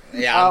world.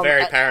 Yeah, I'm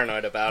very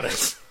paranoid about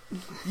it.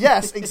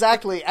 Yes,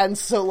 exactly. And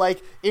so,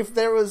 like, if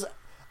there was...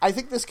 I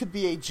think this could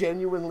be a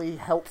genuinely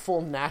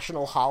helpful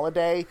national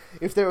holiday.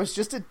 If there was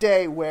just a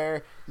day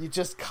where you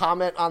just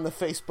comment on the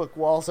Facebook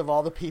walls of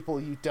all the people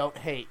you don't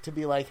hate, to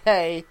be like,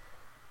 hey,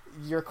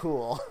 you're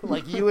cool.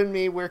 Like, you and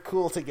me, we're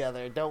cool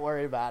together. Don't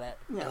worry about it.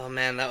 Yeah. Oh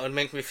man, that would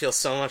make me feel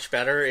so much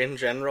better in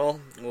general.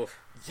 Oof.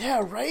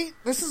 Yeah, right?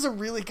 This is a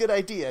really good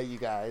idea, you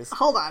guys.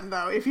 Hold on,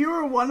 though. If you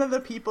were one of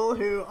the people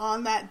who,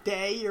 on that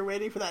day, you're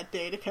waiting for that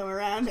day to come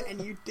around, and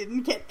you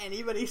didn't get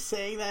anybody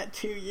saying that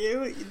to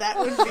you, that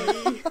would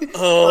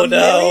be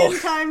million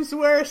times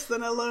worse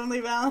than a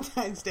lonely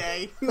Valentine's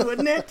Day,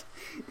 wouldn't it?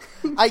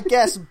 I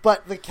guess,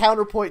 but the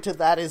counterpoint to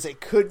that is it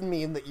could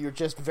mean that you're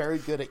just very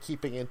good at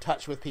keeping in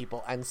touch with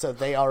people, and so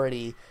they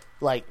already,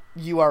 like,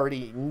 you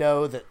already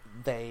know that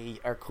they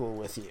are cool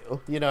with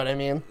you. You know what I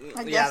mean?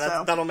 I guess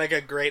so. That'll make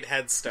a great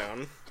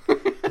headstone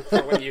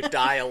for when you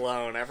die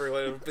alone.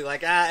 Everyone would be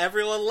like,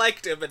 everyone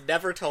liked him and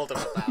never told him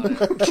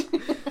about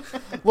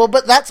it. Well,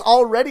 but that's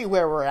already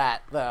where we're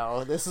at,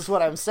 though. This is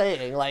what I'm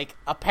saying. Like,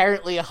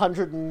 apparently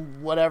 100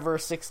 and whatever,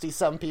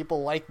 60-some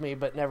people like me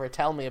but never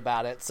tell me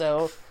about it,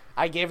 so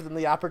I gave them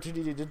the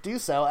opportunity to do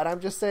so, and I'm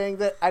just saying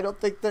that I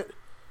don't think that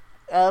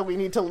we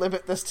need to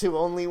limit this to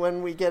only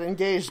when we get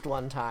engaged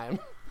one time.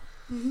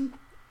 Mm-hmm.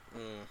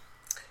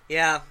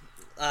 Yeah,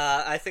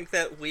 I think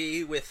that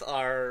we, with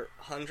our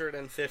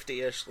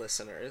 150-ish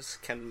listeners,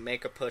 can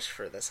make a push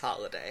for this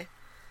holiday.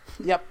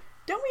 Yep.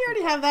 Don't we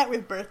already have that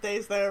with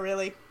birthdays, though,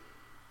 really?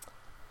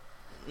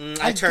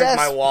 I turned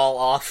my wall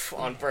off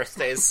on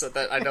birthdays so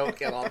that I don't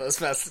get all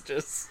those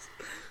messages.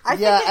 I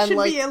think it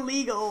should be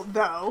illegal,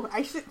 though.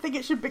 I think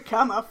it should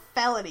become a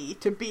felony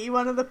to be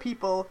one of the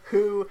people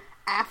who,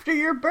 after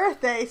your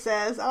birthday,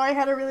 says, oh, I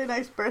had a really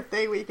nice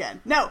birthday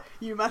weekend. No,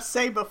 you must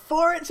say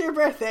before it's your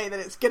birthday that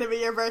it's going to be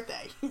your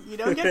birthday. You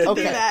don't get to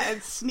do that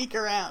and sneak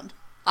around.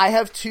 I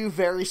have two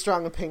very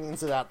strong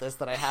opinions about this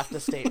that I have to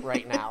state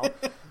right now.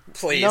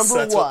 Please,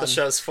 that's what the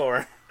show's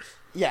for.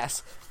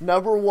 Yes.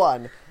 Number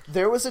one,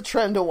 there was a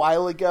trend a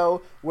while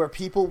ago where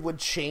people would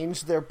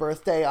change their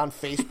birthday on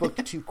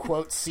Facebook to,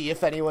 quote, see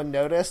if anyone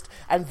noticed,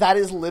 and that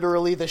is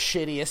literally the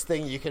shittiest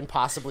thing you can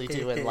possibly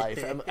do in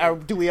life.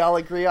 Do we all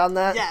agree on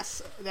that?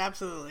 Yes,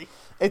 absolutely.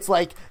 It's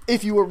like,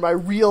 if you were my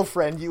real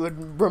friend, you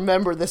would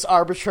remember this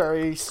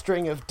arbitrary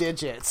string of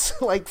digits.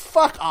 Like,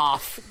 fuck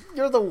off.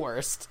 You're the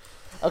worst.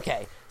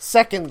 Okay,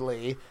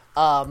 secondly,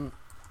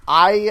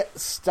 I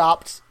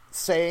stopped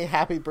saying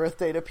happy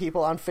birthday to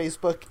people on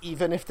Facebook,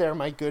 even if they're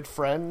my good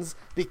friends,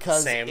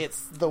 because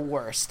it's the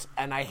worst,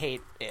 and I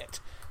hate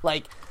it.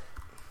 Like,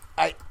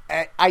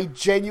 I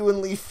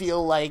genuinely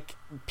feel like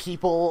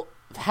people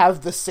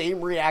have the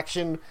same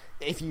reaction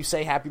if you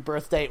say happy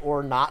birthday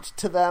or not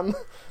to them.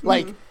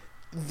 Like,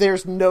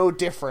 there's no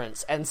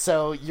difference, and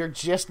so you're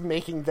just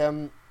making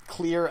them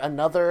clear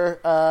another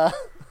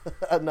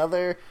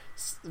another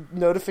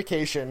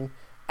notification,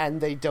 and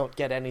they don't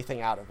get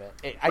anything out of it.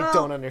 I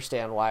don't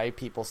understand why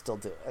people still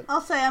do it.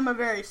 I'll say I'm a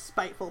very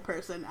spiteful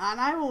person, and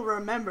I will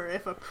remember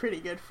if a pretty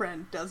good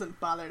friend doesn't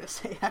bother to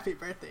say happy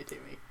birthday to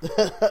me.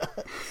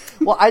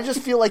 Well, I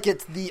just feel like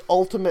it's the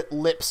ultimate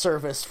lip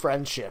service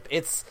friendship.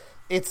 It's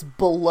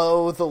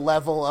below the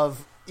level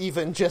of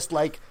even just,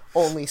 like,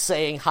 only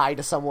saying hi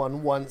to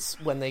someone once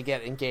when they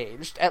get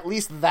engaged. At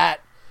least that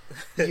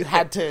you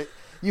had to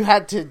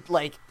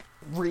like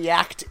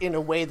react in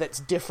a way that's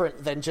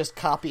different than just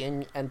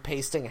copying and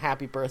pasting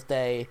happy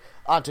birthday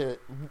onto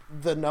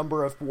the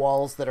number of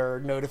walls that are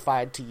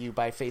notified to you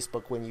by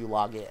Facebook when you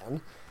log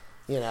in,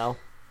 you know?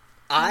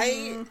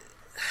 I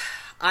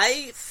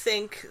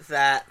think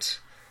that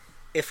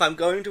if I'm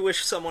going to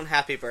wish someone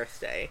happy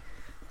birthday,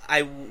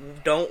 I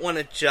don't want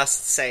to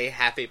just say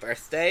happy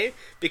birthday,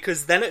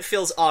 because then it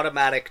feels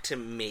automatic to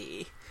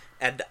me.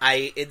 And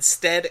I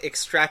instead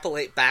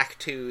extrapolate back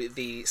to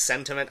the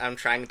sentiment I'm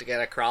trying to get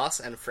across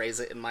and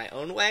phrase it in my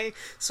own way.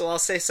 So I'll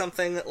say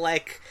something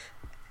like,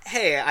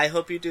 hey, I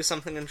hope you do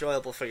something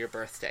enjoyable for your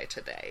birthday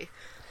today.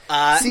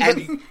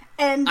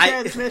 End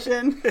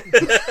transmission.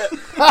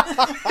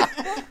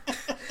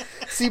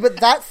 See, but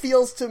that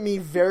feels to me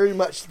very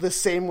much the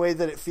same way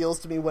that it feels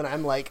to me when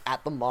I'm, like,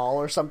 at the mall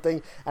or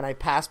something, and I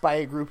pass by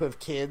a group of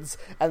kids,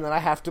 and then I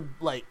have to,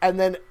 like, and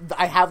then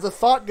I have the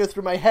thought go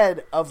through my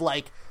head of,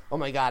 like, oh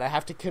my god, I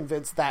have to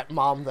convince that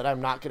mom that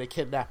I'm not going to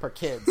kidnap her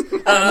kids.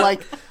 And I'm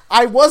like,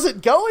 I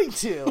wasn't going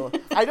to.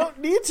 I don't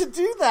need to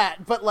do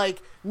that. But,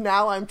 like,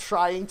 now I'm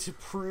trying to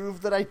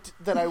prove that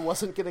I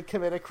wasn't going to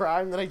commit a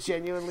crime that I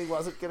genuinely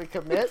wasn't going to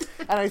commit.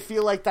 And I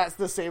feel like that's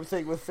the same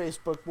thing with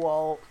Facebook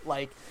wall.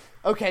 Like,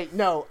 okay,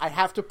 no, I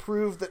have to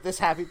prove that this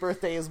happy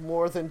birthday is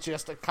more than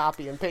just a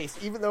copy and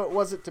paste. Even though it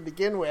wasn't to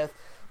begin with.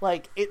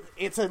 Like,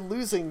 it's a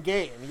losing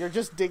game. You're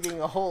just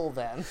digging a hole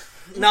then.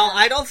 No,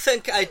 I don't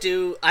think I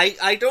do.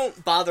 I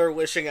don't bother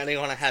wishing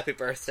anyone a happy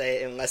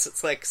birthday unless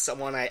it's, like,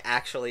 someone I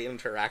actually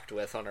interact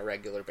with on a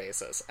regular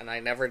basis. And I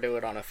never do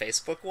it on a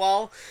Facebook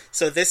wall.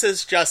 So this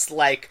is just,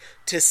 like,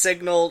 to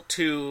signal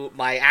to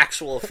my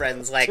actual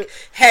friends, like,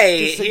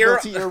 hey, to here...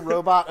 to your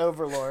robot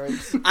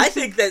overlords. I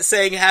think that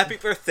saying happy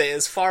birthday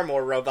is far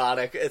more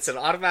robotic. It's an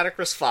automatic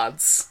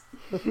response.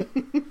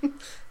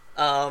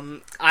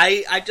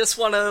 I just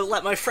want to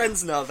let my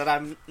friends know that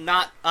I'm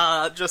not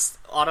just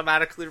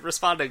automatically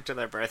responding to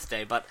their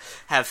birthday, but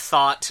have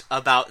thought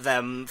about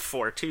them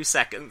for 2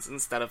 seconds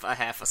instead of a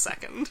half a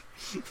second.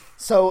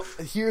 So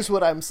here's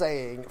what I'm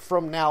saying.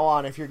 From now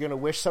on, if you're going to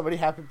wish somebody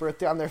happy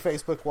birthday on their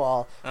Facebook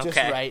wall,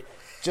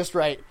 just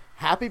write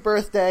happy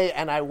birthday,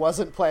 and I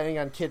wasn't planning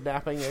on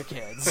kidnapping your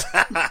kids.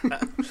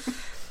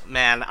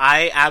 Man,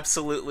 I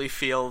absolutely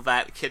feel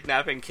that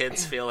kidnapping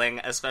kids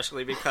feeling,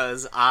 especially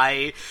because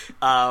I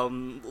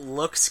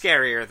look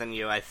scarier than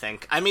you, I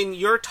think. I mean,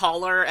 you're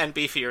taller and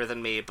beefier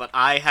than me, but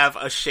I have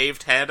a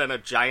shaved head and a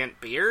giant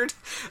beard.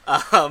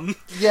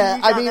 Yeah,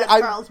 I mean,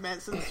 Charles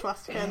Manson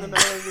swastika in the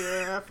middle of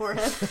your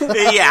forehead.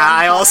 Yeah,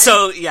 I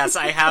also, yes,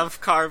 I have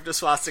carved a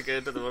swastika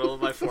into the middle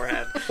of my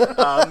forehead.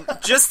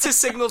 Just to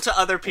signal to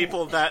other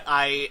people that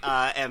I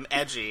am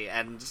edgy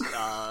and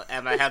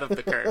am ahead of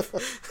the curve.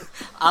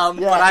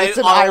 But it's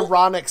an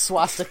ironic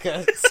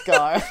swastika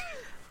scar.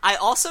 I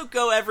also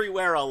go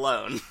everywhere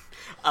alone.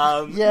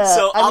 Yeah,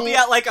 so I'll be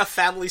at, like, a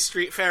family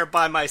street fair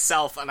by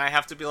myself, and I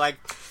have to be like,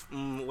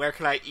 where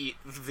can I eat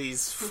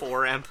these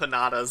 4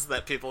 empanadas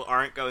that people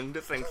aren't going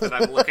to think that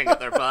I'm looking at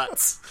their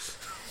butts?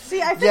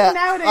 See, I think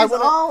nowadays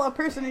all a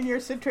person in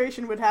your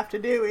situation would have to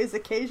do is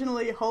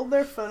occasionally hold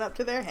their phone up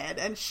to their head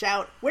and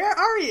shout, "Where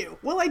are you?"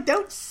 Well, I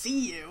don't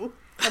see you.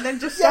 And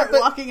then just start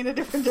walking in a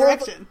different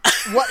direction.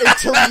 What,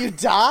 until you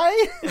die?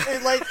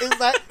 Like, is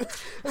that...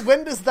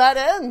 When does that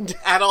end?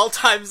 At all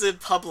times in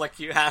public,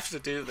 you have to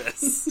do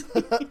this.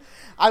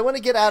 I want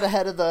to get out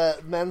ahead of the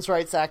men's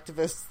rights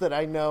activists that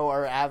I know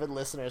are avid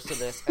listeners to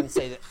this and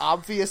say that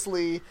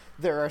obviously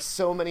there are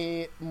so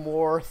many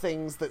more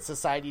things that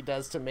society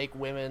does to make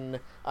women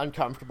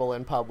uncomfortable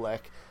in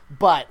public.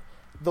 But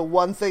the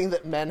one thing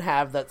that men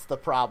have that's the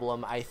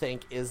problem, I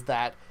think, is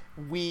that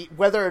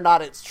whether or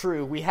not it's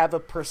true, we have a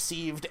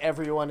perceived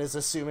everyone is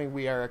assuming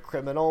we are a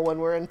criminal when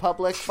we're in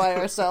public by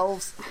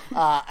ourselves,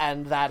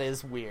 and that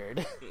is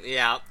weird.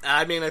 Yeah,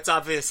 I mean, it's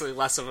obviously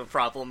less of a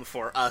problem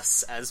for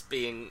us as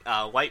being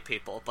white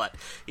people, but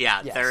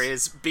yeah, yes. There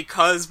is,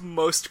 because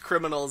most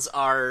criminals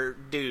are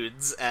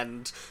dudes,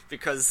 and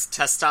because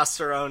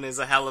testosterone is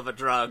a hell of a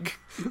drug,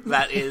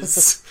 that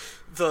is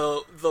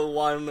the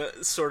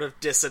one sort of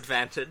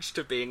disadvantage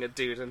to being a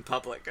dude in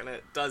public, and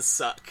it does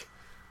suck.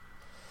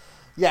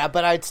 Yeah,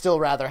 but I'd still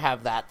rather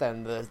have that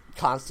than the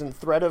constant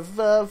threat of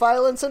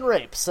violence and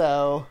rape,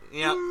 so...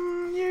 Yep.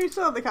 You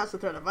still have the constant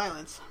threat of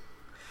violence.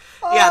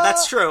 Yeah,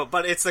 that's true,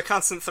 but it's the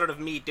constant threat of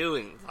me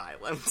doing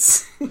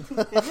violence.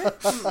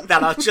 That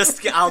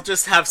I'll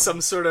just have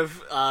some sort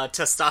of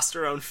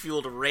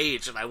testosterone-fueled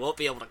rage, and I won't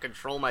be able to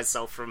control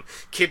myself from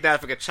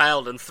kidnapping a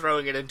child and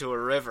throwing it into a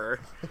river.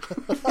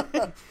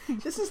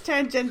 This is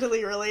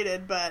tangentially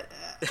related, but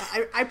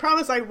I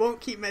promise I won't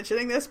keep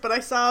mentioning this, but I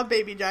saw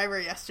Baby Driver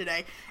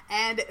yesterday,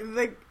 and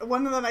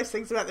one of the nice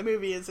things about the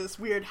movie is this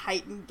weird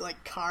heightened,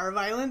 like, car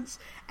violence,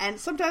 and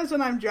sometimes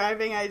when I'm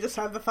driving, I just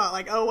have the thought,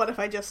 like, oh, what if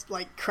I just,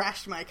 like,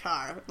 crashed my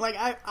car? Like,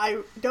 I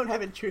don't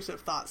have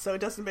intrusive thoughts, so it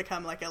doesn't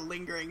become, like, a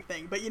lingering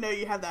thing, but,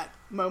 you have that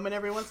moment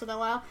every once in a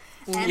while.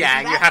 And you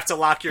have to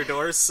lock your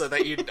doors so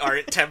that you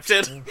aren't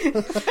tempted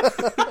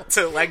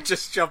to, like,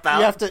 just jump out.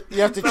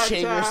 You have to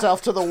chain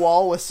yourself to the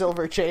wall with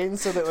silver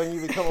chains so that when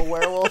you become a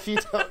werewolf, you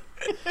don't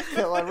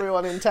kill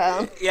everyone in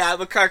town. Yeah,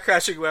 I'm a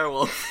car-crashing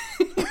werewolf.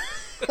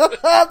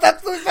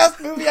 That's the best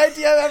movie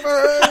idea I've ever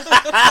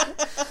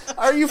heard.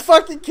 Are you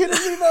fucking kidding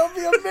me? That would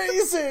be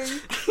amazing.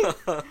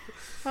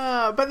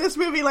 But this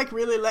movie, like,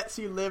 really lets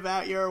you live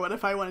out your what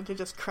if I wanted to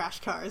just crash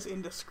cars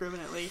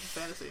indiscriminately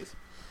fantasies.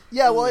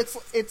 Yeah, well,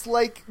 it's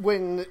like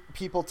when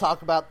people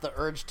talk about the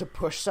urge to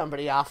push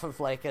somebody off of,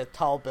 like, a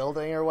tall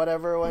building or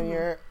whatever when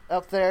you're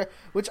up there,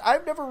 which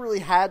I've never really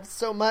had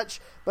so much,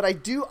 but I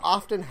do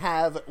often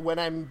have when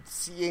I'm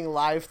seeing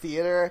live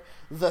theater,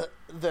 the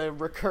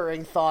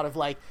recurring thought of,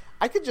 like,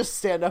 I could just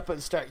stand up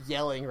and start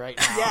yelling right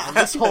now, and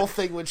this whole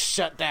thing would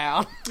shut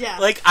down. Yeah,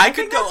 like, I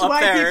could go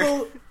up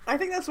there... I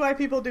think that's why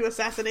people do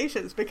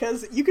assassinations,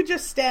 because you could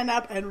just stand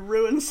up and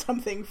ruin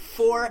something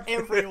for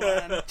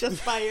everyone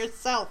just by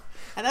yourself.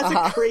 And that's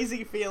a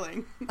crazy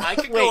feeling. I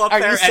could go up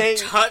there and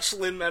touch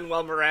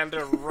Lin-Manuel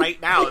Miranda right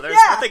now. There's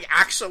nothing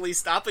actually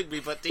stopping me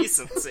but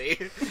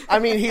decency. I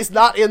mean, he's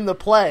not in the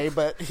play,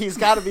 but he's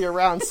got to be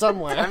around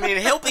somewhere. I mean,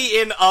 he'll be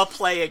in a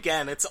play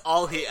again. It's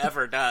all he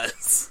ever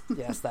does.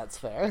 Yes, that's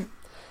fair.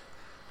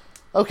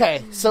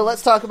 Okay, so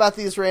let's talk about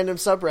these random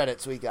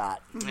subreddits we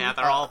got. Yeah,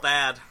 they're all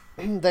bad.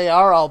 They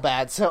are all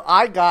bad. So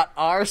I got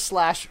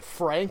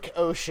r/Frank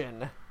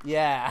Ocean.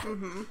 Yeah.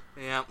 Mm-hmm.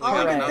 Yeah. All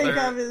I can think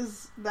of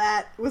is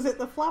that, was it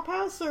the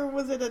Flophouse or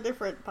was it a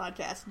different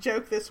podcast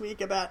joke this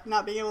week about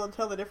not being able to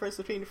tell the difference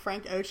between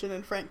Frank Ocean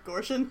and Frank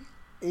Gorshin?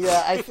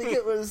 Yeah, I think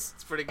it was...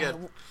 It's pretty good.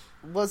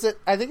 Was it?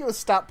 I think it was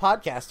Stop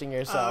Podcasting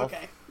Yourself. Oh,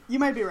 okay. You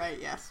might be right,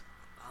 yes.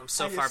 I'm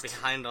so far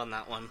behind on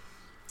that one.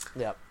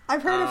 Yep.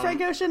 I've heard of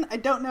Frank Ocean. I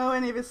don't know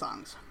any of his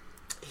songs.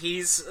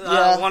 He's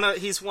one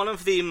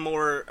of the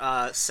more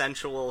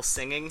sensual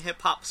singing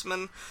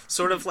hip-hopsmen,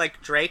 sort of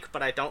like Drake,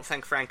 but I don't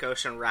think Frank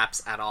Ocean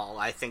raps at all.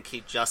 I think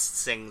he just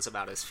sings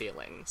about his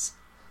feelings.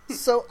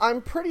 So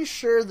I'm pretty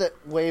sure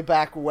that way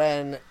back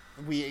when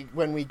we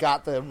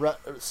got the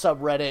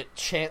subreddit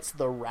Chance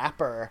the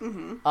Rapper,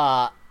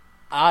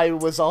 I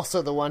was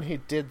also the one who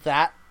did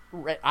that.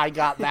 I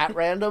got that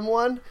random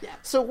one. Yeah.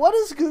 So what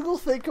does Google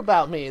think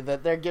about me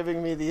that they're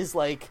giving me these,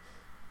 like,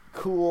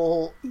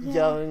 cool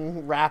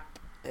young rap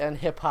and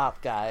hip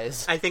hop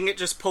guys? I think it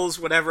just pulls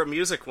whatever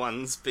music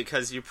ones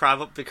because you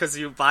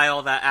buy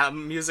all that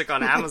music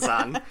on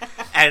Amazon,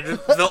 and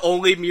the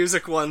only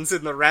music ones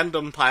in the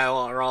random pile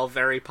are all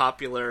very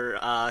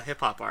popular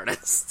hip hop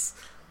artists.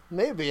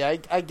 Maybe I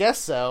guess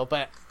so,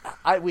 but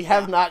we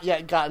have not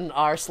yet gotten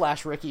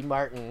r/Ricky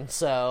Martin,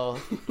 so.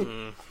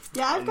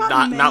 Yeah, I've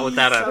gotten not with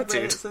that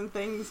subreddits and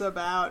things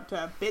about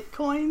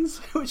Bitcoins,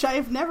 which I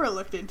have never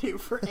looked into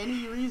for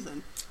any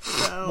reason.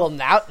 So, well,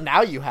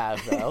 now you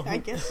have, though. I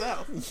guess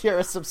so. You're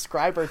a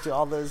subscriber to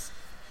all those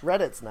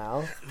Reddits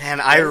now.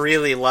 Man, I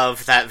really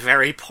love that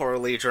very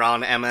poorly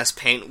drawn MS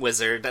Paint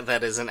wizard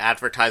that is an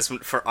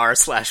advertisement for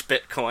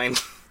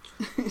r/Bitcoin.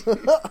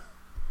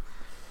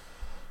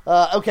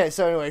 Okay,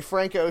 so anyway,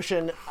 Frank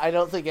Ocean, I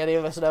don't think any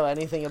of us know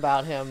anything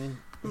about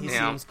him. He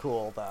seems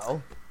cool,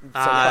 though. So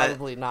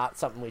probably not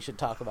something we should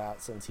talk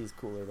about since he's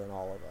cooler than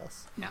all of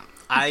us. Yeah,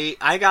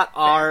 I got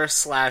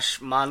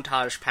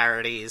r/montage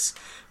parodies,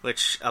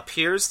 which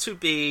appears to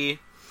be...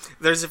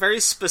 There's a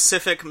very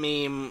specific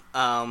meme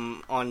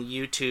on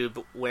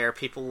YouTube where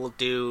people will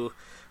do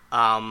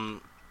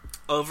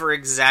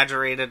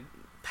over-exaggerated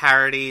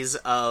parodies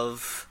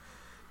of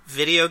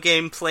video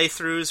game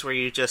playthroughs where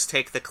you just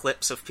take the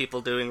clips of people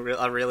doing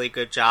a really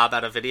good job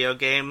at a video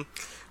game,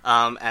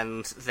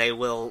 and they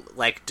will,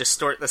 like,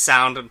 distort the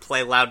sound and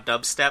play loud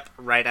dubstep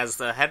right as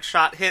the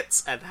headshot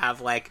hits, and have,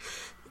 like,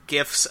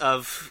 gifs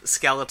of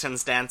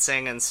skeletons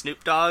dancing and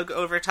Snoop Dogg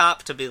over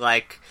top to be,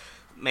 like,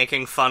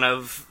 making fun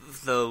of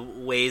the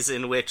ways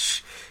in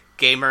which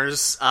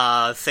gamers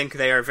think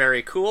they are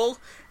very cool.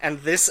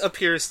 And this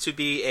appears to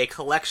be a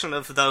collection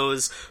of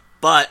those,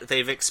 but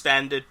they've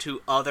expanded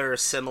to other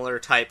similar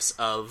types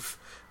of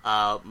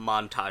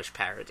montage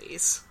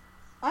parodies.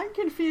 I'm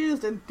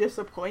confused and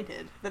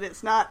disappointed that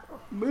it's not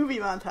movie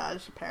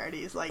montage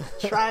parodies, like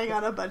trying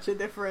on a bunch of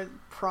different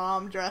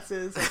prom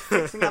dresses and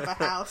fixing up a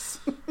house.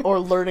 Or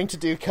learning to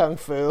do kung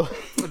fu.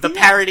 The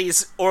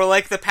parodies, or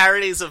like the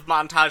parodies of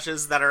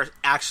montages that are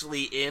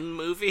actually in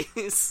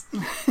movies.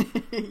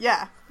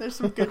 Yeah, there's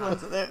some good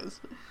ones of those.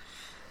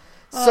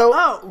 So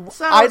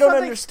I don't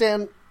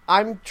understand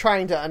I'm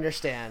trying to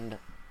understand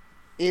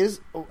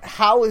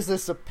how is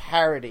this a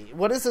parody?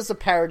 What is this a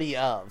parody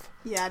of?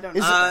 Yeah, I don't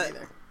know that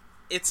either.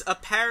 It's a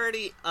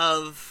parody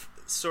of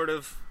sort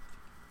of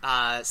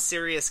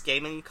serious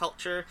gaming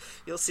culture.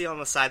 You'll see on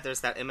the side there's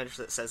that image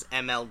that says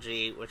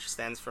MLG, which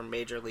stands for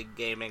Major League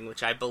Gaming,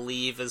 which I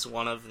believe is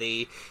one of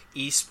the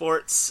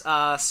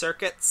esports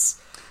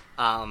circuits.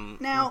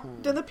 Now,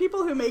 do the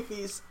people who make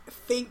these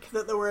think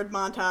that the word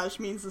montage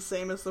means the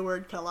same as the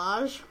word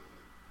collage?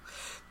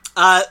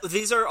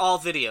 These are all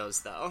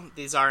videos, though.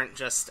 These aren't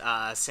just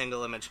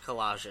single-image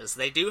collages.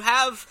 They do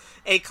have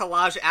a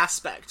collage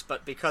aspect,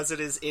 but because it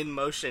is in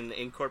motion,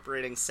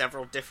 incorporating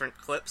several different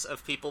clips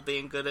of people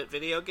being good at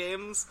video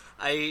games,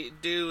 I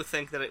do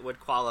think that it would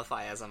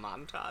qualify as a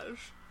montage.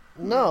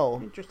 No.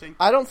 Interesting.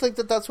 I don't think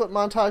that that's what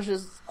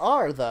montages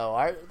are, though.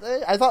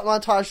 I thought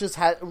montages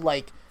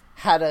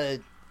had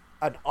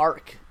an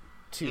arc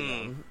to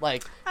them,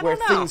 where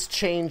things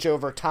change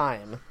over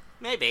time.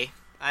 Maybe.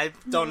 I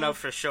don't know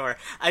for sure.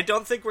 I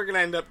don't think we're going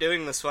to end up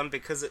doing this one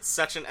because it's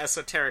such an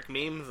esoteric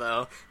meme,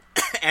 though.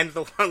 And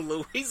the one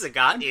Louisa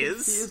got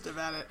is... confused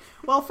about it.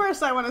 Well,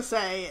 first I want to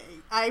say,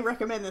 I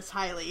recommend this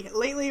highly.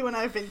 Lately, when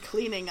I've been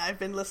cleaning, I've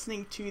been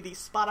listening to the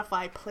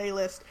Spotify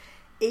playlist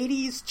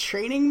 80s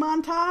Training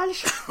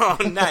Montage.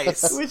 Oh,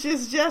 nice. Which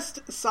is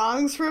just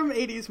songs from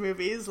 80s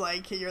movies,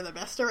 like You're the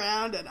Best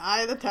Around and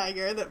Eye of the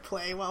Tiger, that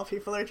play while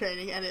people are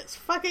training, and it's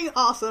fucking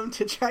awesome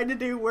to try to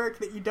do work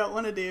that you don't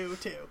want to do,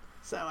 too.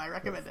 So I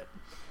recommend it.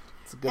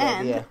 It's a good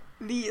idea.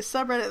 The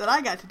subreddit that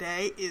I got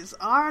today is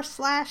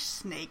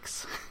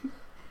r/snakes.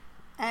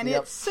 And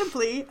it's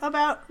simply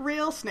about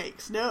real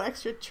snakes. No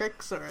extra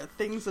tricks or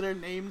things that are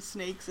named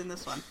snakes in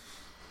this one.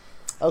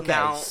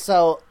 Okay,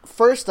 so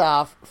first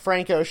off,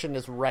 Frank Ocean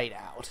is right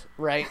out,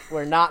 right?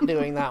 We're not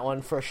doing that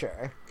one for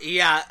sure.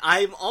 Yeah,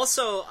 I'm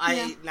also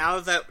now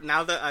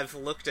that I've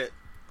looked at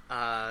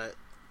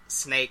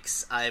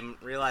snakes, I'm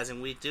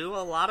realizing we do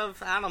a lot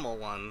of animal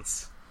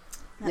ones.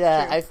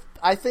 That's true.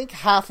 I think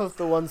half of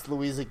the ones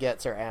Louisa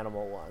gets are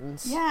animal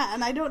ones. Yeah,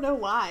 and I don't know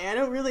why. I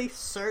don't really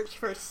search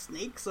for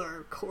snakes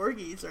or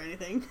corgis or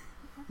anything.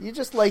 You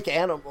just like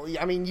animals.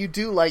 I mean, you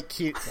do like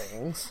cute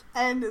things.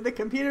 And the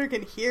computer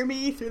can hear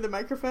me through the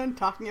microphone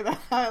talking about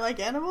how I like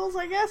animals,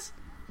 I guess?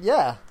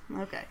 Yeah.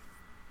 Okay.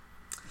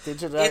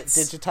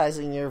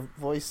 Digitizing your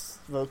voice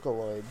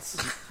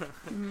vocaloids.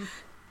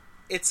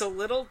 It's a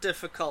little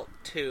difficult,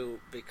 too,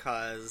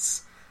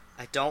 because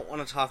I don't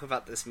want to talk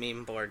about this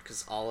meme board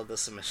because all of the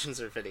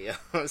submissions are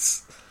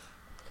videos.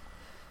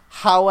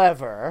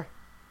 However,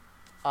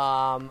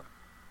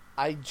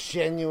 I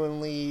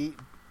genuinely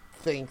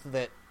think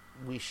that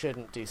we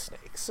shouldn't do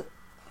snakes.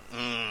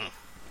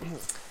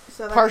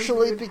 So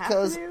partially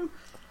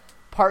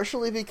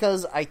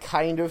because I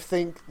kind of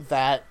think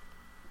that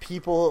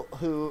people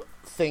who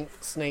think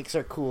snakes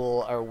are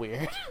cool are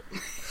weird.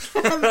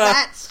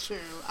 That's true.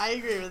 I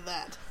agree with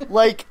that.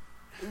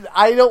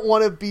 I don't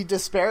want to be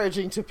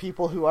disparaging to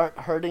people who aren't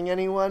hurting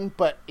anyone,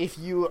 but if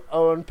you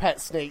own pet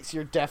snakes,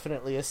 you're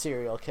definitely a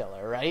serial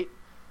killer, right?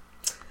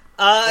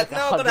 No,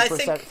 but I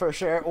think for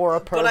sure, or a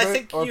pervert, but I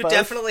think or you both.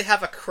 Definitely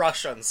have a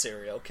crush on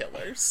serial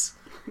killers.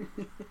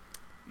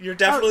 You're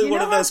definitely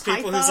one of those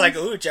people who's like,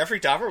 "Ooh, Jeffrey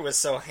Dahmer was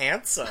so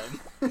handsome."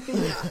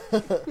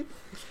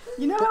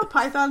 You know how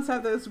pythons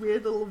have those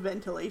weird little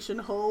ventilation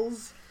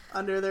holes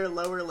under their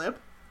lower lip?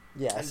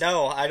 Yes.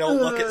 No, I don't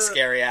look at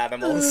scary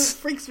animals.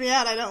 Freaks me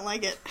out. I don't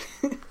like it.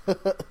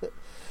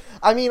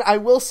 I mean, I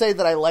will say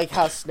that I like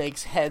how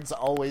snakes' heads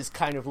always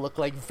kind of look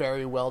like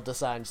very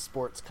well-designed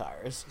sports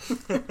cars.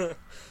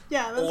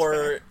 Yeah, that's or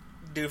fair.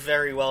 do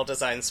very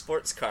well-designed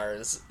sports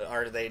cars,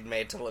 are they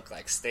made to look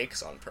like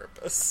snakes on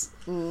purpose?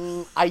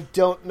 I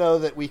don't know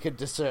that we could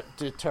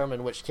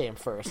determine which came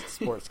first,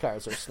 sports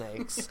cars or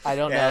snakes. I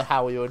don't know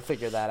how we would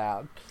figure that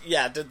out.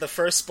 Yeah, did the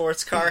first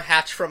sports car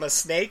hatch from a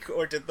snake,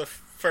 or did the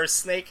first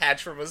snake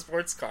hatch from a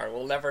sports car?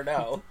 We'll never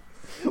know.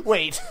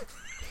 Wait.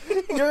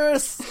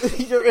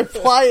 You're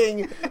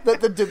implying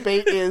that the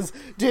debate is,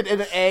 did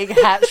an egg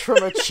hatch from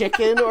a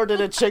chicken, or did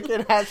a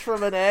chicken hatch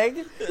from an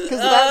egg? Because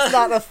that's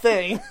not a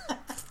thing.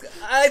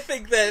 I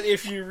think that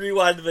if you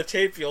rewind the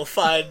tape, you'll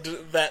find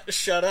that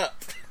shut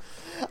up.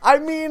 I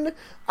mean,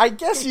 I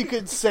guess you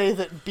could say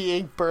that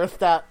being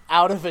birthed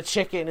out of a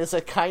chicken is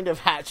a kind of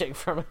hatching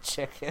from a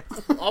chicken.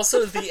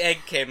 Also, the egg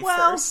came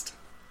first.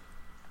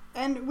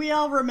 And we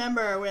all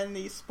remember when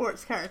the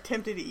sports car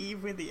tempted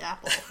Eve with the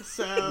apple.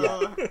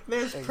 So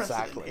there's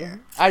precedent here.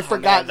 I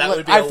forgot. That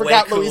would be a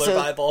way cooler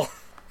Bible.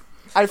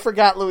 I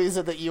forgot,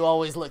 Louisa, that you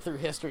always look through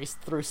history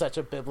through such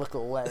a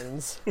biblical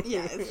lens.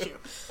 Yeah, it's true.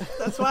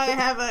 That's why I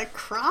have a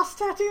cross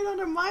tattooed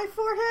under my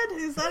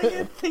forehead. Is that a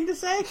good thing to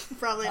say?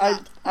 Probably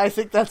not. I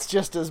think that's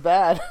just as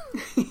bad.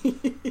 I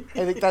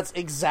think that's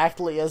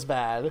exactly as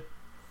bad.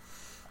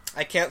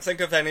 I can't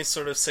think of any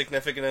sort of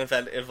significant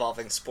event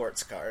involving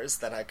sports cars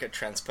that I could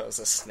transpose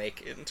a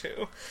snake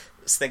into. I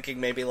was thinking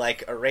maybe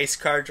like a race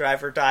car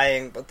driver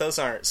dying, but those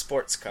aren't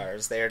sports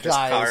cars. They are just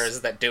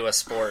cars that do a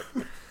sport.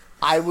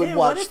 I would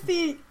watch. What if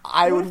the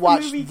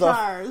movie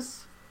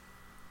Cars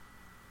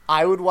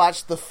I would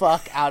watch the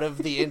fuck out of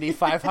the Indy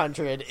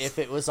 500 if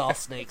it was all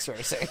snakes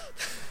racing.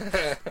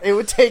 It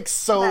would take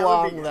so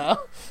long, though.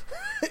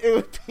 It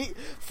would be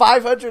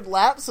 500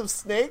 laps of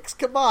snakes?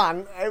 Come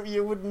on.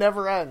 It would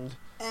never end.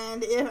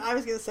 And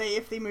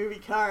if the movie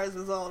Cars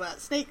was all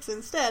about snakes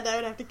instead, I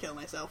would have to kill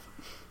myself.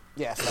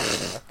 Yes,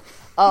 that's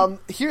true.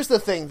 Here's the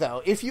thing,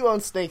 though. If you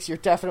own snakes, you're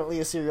definitely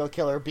a serial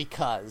killer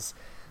because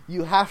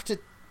you have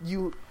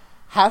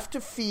to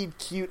feed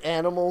cute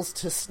animals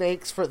to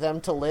snakes for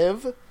them to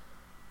live.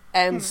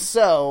 And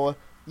so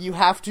you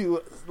have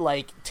to,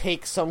 like,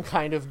 take some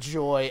kind of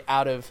joy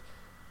out of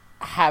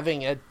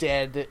having a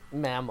dead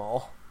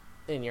mammal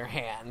in your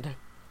hand.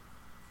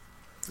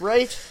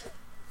 Right?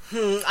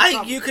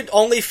 You could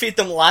only feed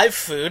them live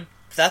food.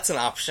 That's an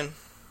option.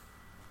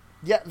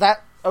 Yeah,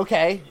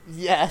 okay,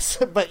 yes,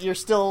 but you're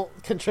still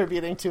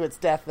contributing to its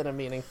death in a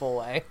meaningful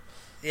way.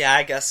 Yeah,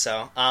 I guess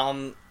so.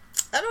 I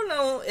don't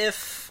know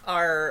if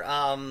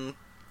our,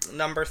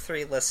 number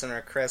 3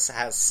 listener, Chris,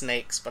 has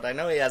snakes, but I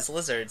know he has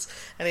lizards,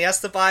 and he has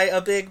to buy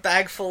a big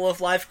bag full of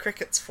live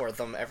crickets for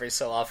them every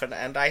so often,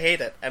 and I hate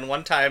it. And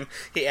one time,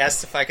 he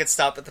asked if I could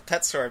stop at the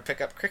pet store and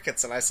pick up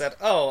crickets, and I said,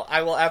 oh,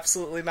 I will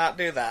absolutely not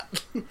do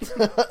that.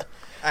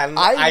 And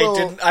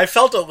I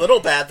felt a little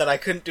bad that I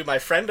couldn't do my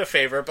friend a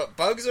favor, but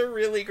bugs are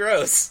really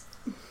gross.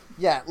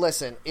 Yeah,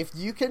 listen, if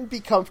you can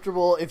be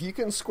comfortable, if you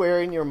can square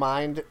in your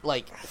mind,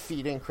 like,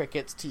 feeding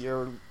crickets to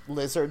your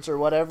lizards or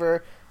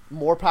whatever,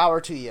 more power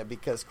to you,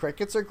 because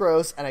crickets are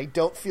gross, and I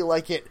don't feel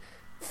like it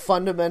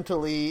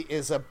fundamentally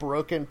is a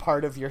broken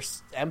part of your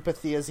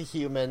empathy as a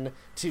human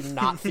to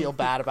not feel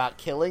bad about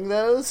killing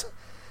those.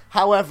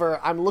 However,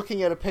 I'm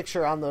looking at a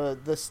picture on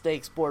the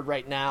snakes board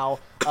right now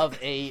of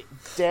a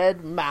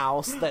dead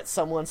mouse that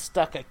someone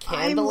stuck a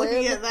candle in. I'm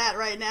looking at that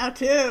right now,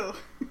 too.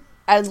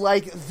 And,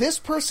 like, this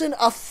person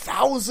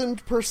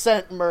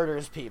 1,000%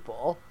 murders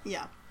people.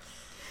 Yeah.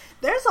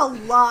 There's a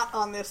lot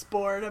on this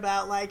board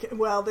about, like,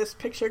 well, this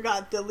picture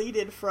got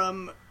deleted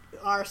from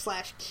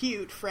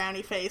r/cute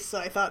frowny face, so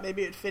I thought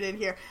maybe it would fit in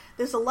here.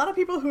 There's a lot of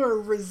people who are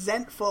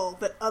resentful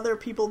that other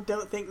people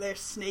don't think their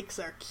snakes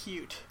are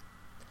cute.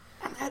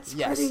 And that's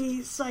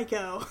pretty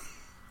psycho.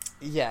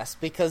 Yes,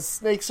 because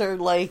snakes are,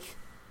 like,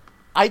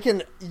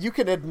 you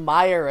can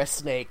admire a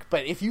snake,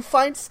 but if you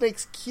find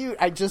snakes cute,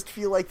 I just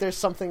feel like there's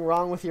something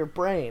wrong with your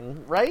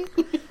brain, right?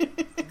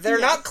 They're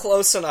not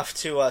close enough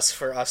to us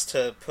for us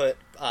to put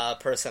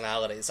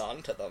personalities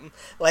onto them.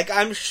 Like,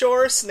 I'm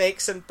sure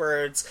snakes and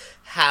birds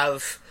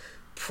have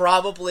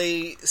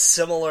probably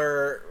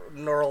similar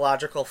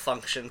neurological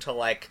function to,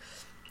 like,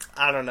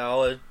 I don't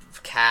know, a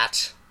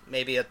cat,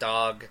 maybe a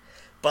dog.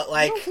 But,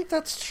 like, I don't think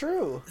that's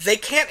true. They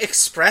can't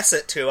express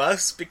it to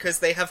us because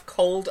they have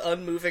cold,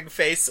 unmoving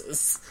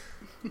faces.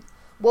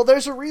 Well,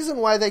 there's a reason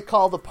why they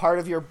call the part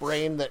of your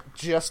brain that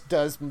just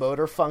does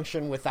motor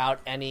function without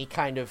any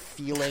kind of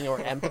feeling or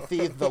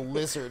empathy the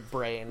lizard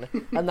brain.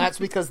 And that's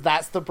because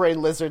that's the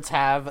brain lizards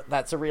have.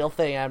 That's a real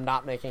thing. I'm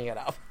not making it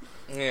up.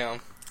 Yeah.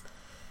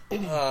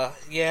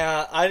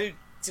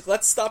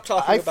 Let's stop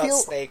talking about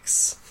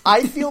snakes.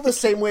 I feel the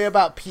same way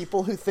about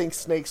people who think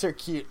snakes are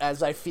cute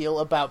as I feel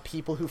about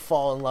people who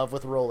fall in love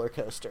with roller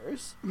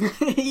coasters.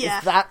 Yeah.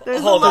 Does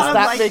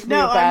that make me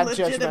a bad,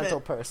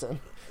 judgmental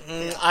person?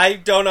 I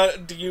don't know.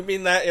 Do you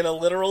mean that in a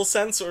literal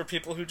sense, or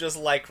people who just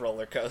like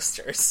roller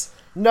coasters?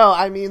 No,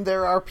 I mean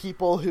there are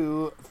people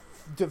who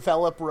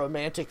develop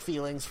romantic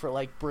feelings for,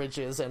 like,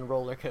 bridges and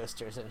roller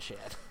coasters and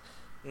shit.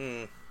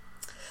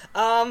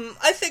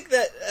 I think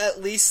that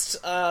at least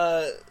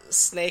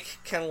snake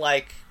can,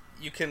 like,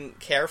 you can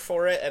care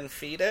for it and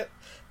feed it,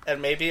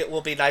 and maybe it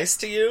will be nice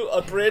to you.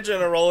 A bridge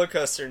and a roller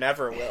coaster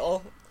never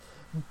will.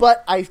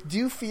 But I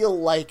do feel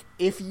like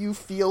if you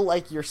feel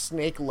like your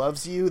snake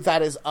loves you,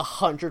 that is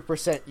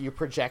 100% you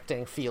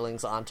projecting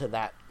feelings onto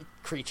that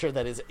creature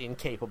that is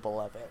incapable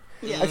of it.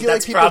 Yeah. I feel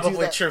That's like people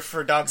probably true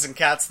for dogs and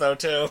cats, though,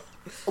 too.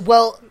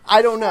 Well,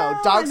 I don't know.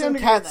 Dogs I don't and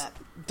agree with cats... that.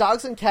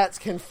 Dogs and cats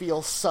can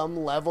feel some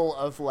level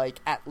of, like,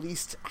 at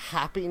least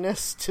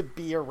happiness to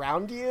be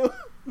around you.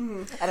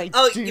 And I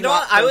do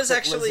not think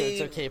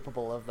lizards are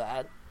capable of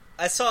that.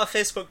 I saw a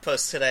Facebook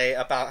post today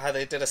about how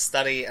they did a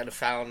study and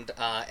found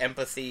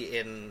empathy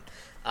in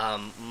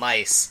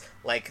mice.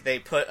 Like, they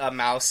put a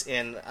mouse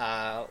in,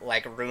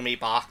 like, a roomy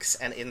box,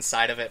 and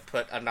inside of it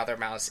put another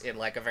mouse in,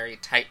 like, a very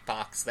tight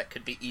box that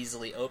could be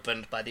easily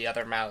opened by the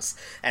other mouse.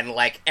 And,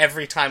 like,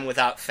 every time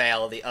without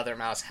fail, the other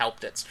mouse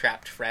helped its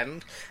trapped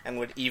friend, and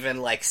would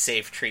even, like,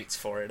 save treats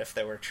for it if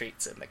there were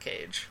treats in the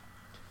cage.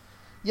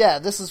 Yeah,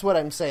 this is what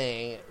I'm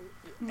saying.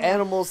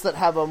 Animals that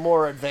have a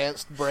more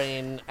advanced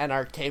brain and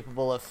are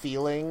capable of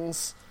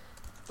feelings,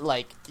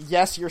 like,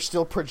 yes, you're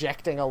still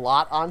projecting a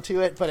lot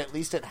onto it, but at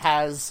least it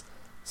has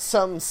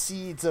some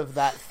seeds of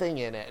that thing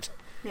in it.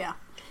 Yeah.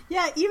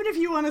 Yeah, even if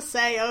you want to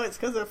say, oh, it's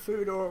because of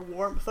food or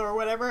warmth or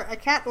whatever, a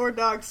cat or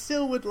dog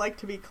still would like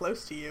to be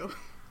close to you.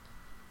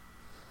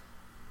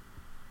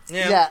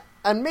 Yeah,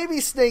 and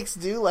maybe snakes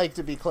do like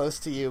to be close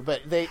to you,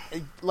 but they,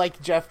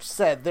 like Jeff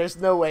said, there's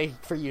no way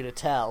for you to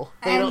tell.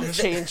 They don't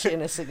change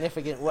in a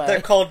significant way.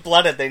 They're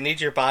cold-blooded. They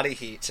need your body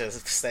heat to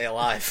stay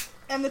alive.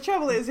 And the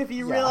trouble is, if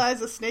you Yeah.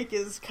 realize a snake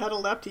is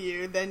cuddled up to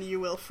you, then you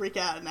will freak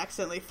out and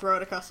accidentally throw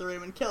it across the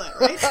room and kill it,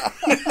 right?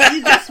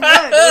 You just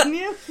would, wouldn't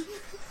you?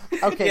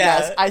 Okay, Yeah.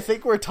 guys, I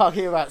think we're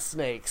talking about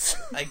snakes.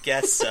 I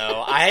guess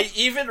so. I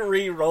even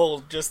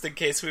re-rolled just in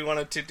case we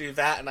wanted to do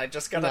that, and I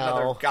just got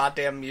another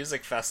goddamn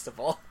music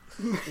festival.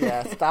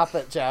 Yeah, stop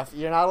it, Jeff.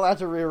 You're not allowed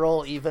to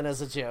reroll even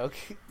as a joke.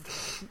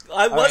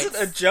 I wasn't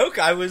right. a joke.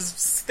 I was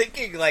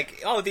thinking,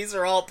 like, oh, these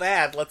are all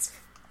bad.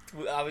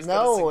 I was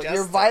gonna No, suggest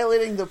you're it.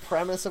 violating the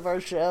premise of our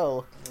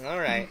show.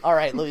 Alright. All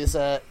right,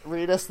 Louisa,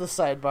 read us the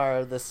sidebar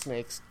of this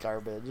snake's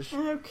garbage.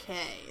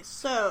 Okay,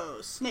 so,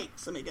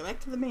 snakes. Let me go back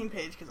to the main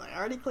page, because I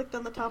already clicked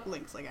on the top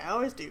links, like I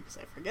always do, because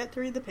I forget to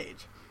read the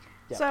page.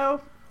 Yep.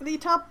 So, the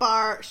top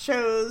bar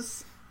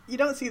shows, you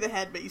don't see the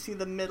head, but you see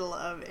the middle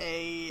of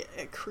a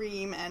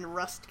cream and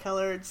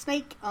rust-colored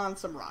snake on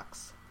some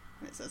rocks.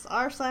 And it says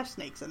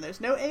r/snakes, and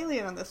there's no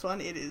alien on this one,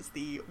 it is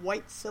the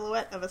white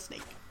silhouette of a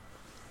snake.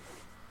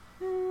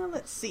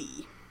 Let's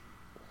see.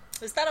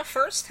 Is that a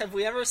first? Have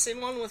we ever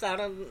seen one without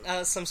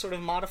some sort of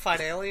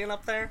modified alien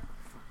up there?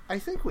 I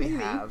think we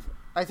Maybe. have.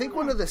 I think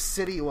one of the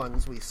city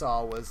ones we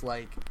saw was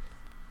like,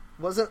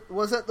 was it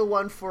the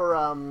one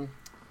for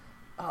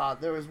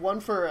there was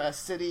one for a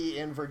city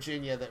in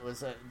Virginia that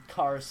was a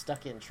car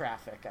stuck in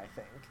traffic, I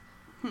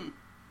think.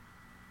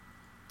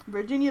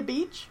 Virginia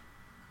Beach?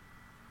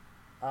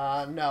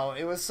 No,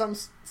 it was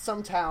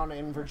some town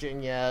in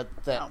Virginia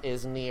that Oh.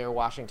 is near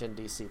Washington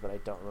D.C., but I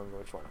don't remember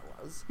which one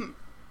it was.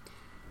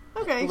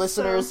 Okay,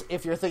 Listeners, so,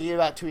 if you're thinking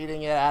about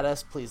tweeting it at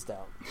us, please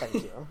don't. Thank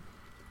you.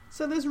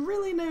 so there's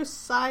really no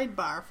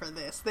sidebar for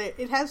this.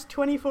 It has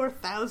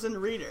 24,000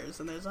 readers,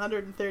 and there's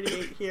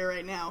 138 here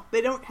right now.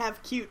 They don't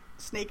have cute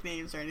snake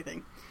names or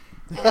anything.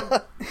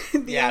 And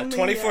the Yeah, only,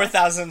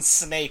 24,000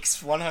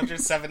 snakes,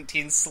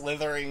 117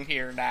 slithering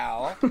here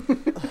now.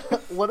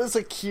 What is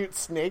a cute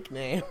snake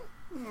name?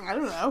 I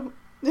don't know.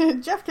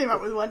 Jeff came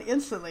up with one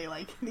instantly.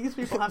 Like, these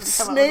people haven't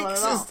come up with one at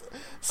all.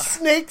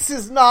 Snakes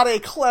is not a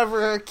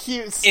clever,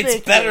 cute snake.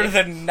 It's better name.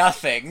 than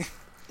nothing.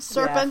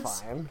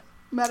 Serpents, Yeah, fine.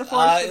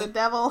 metaphors for the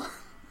devil.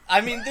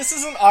 I mean, this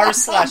is an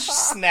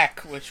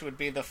r/snack, which would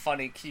be the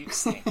funny cute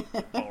snake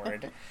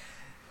board.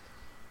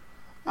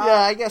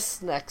 Yeah, I guess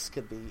snacks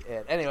could be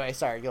it. Anyway,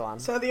 sorry, go on.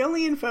 So the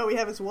only info we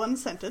have is one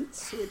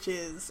sentence, which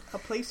is a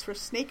place for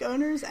snake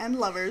owners and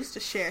lovers to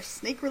share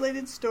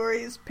snake-related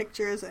stories,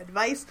 pictures,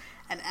 advice,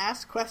 and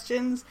ask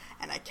questions,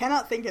 and I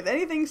cannot think of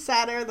anything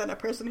sadder than a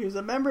person who's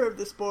a member of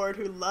this board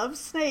who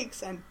loves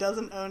snakes and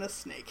doesn't own a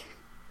snake.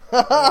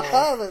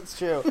 That's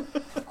true.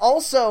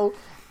 Also,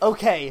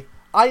 okay,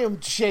 I am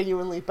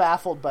genuinely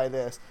baffled by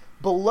this.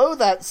 Below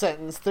that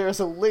sentence,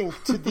 there's a link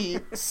to the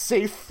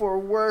Safe for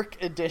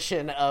Work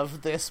edition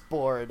of this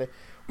board.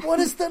 What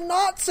is the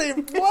not safe?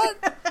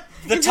 What?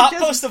 The Is it top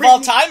just post of Britney-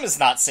 all time is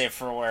not safe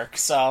for work,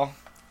 so...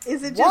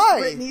 Is it just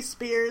Why? Britney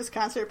Spears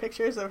concert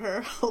pictures of her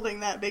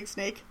holding that big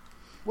snake?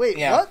 Wait,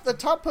 Yeah. what? The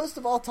top post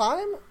of all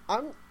time?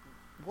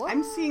 What?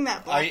 I'm seeing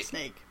that black you-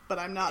 snake, but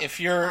I'm not.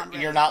 If you're on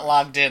Reddit. not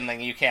logged in,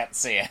 then you can't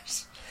see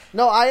it.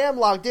 No, I am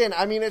logged in.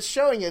 I mean, it's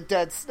showing a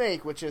dead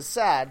snake, which is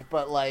sad,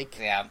 but like...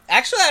 Yeah.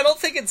 Actually, I don't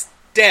think it's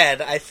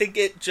dead. I think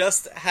it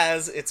just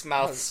has its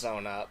mouth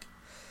sewn up.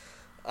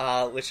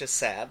 Which is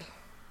sad.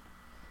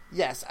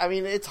 Yes, I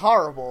mean, it's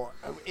horrible.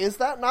 Is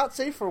that not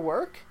safe for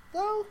work,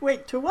 though?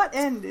 Wait, to what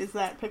end is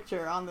that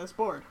picture on this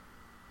board?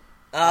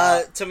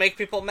 To make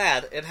people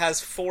mad. It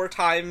has 4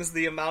 times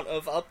the amount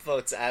of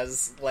upvotes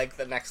as, like,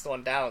 the next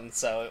one down,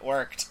 so it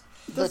worked.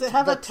 Does The- it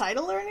have the- a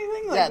title or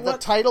anything? Like, Yeah, the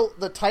what...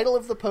 title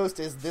of the post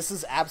is "This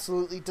is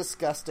absolutely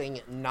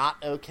disgusting, not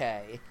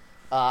okay,"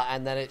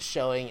 and then it's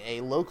showing a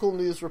local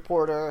news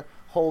reporter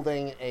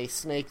holding a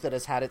snake that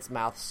has had its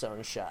mouth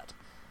sewn shut.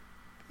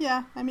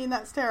 Yeah, I mean,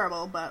 that's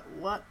terrible, but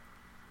what?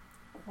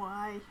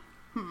 Why?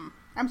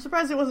 I'm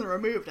surprised it wasn't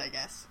removed, I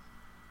guess.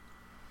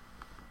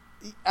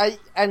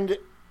 And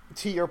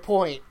to your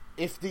point,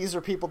 if these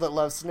are people that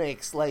love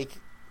snakes, like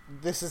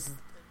this is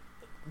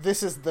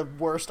the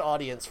worst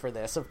audience for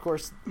this. Of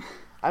course,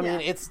 I mean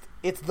Yeah.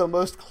 it's the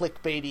most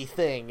clickbaity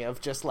thing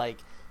of just like,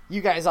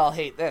 you guys all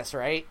hate this,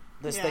 right?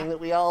 This Yeah. thing that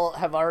we all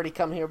have already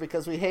come here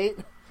because we hate.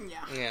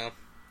 Yeah. Yeah.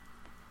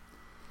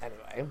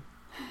 Anyway,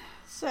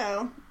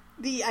 So,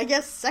 the, I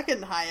guess,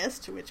 second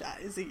highest, which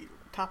is the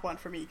top one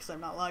for me because I'm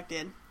not logged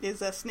in,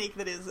 is a snake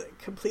that is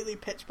completely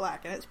pitch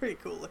black, and it's pretty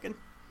cool looking.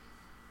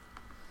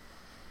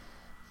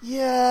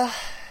 yeah,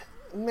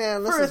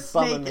 man, this For a is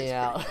bumming snake, me it's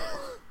out.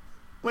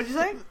 What'd you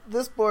say?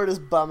 This board is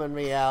bumming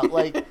me out.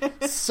 Like,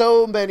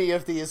 so many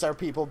of these are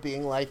people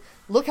being like,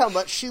 look how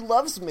much she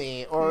loves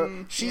me,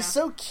 or she's yeah.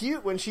 so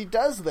cute when she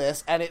does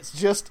this, and it's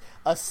just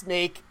a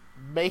snake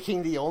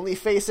making the only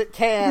face it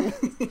can,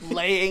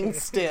 laying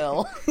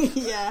still.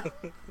 Yeah,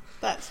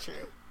 that's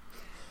true.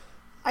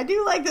 I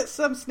do like that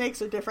some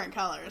snakes are different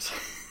colors.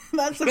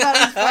 That's about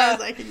as far as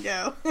I can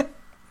go.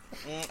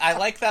 I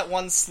like that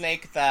one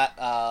snake that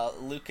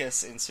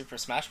Lucas in Super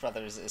Smash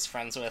Bros. Is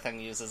friends with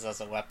and uses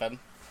as a weapon.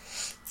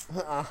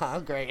 Uh-huh,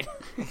 great.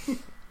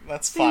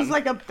 That's fun. Seems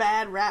like a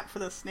bad rap for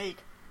the snake.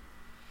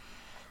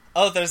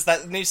 Oh, there's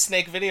that new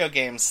Snake video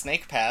game,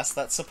 Snake Pass.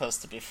 That's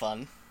supposed to be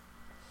fun.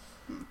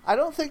 I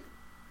don't think...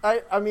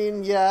 I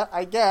mean, yeah,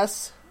 I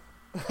guess.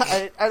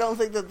 I don't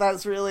think that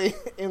that's really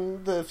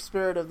in the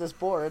spirit of this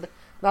board.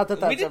 Not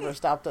that that's ever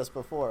stopped us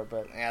before,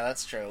 but... Yeah,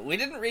 that's true. We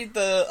didn't read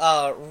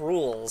the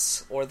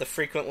rules, or the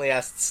frequently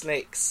asked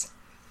snakes.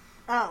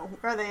 Oh,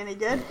 are they any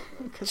good?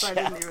 Because I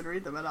didn't even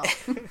read them at all.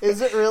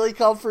 Is it really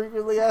called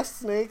Frequently Asked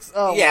Snakes?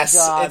 Oh, yes, my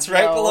God, it's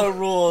right below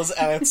rules,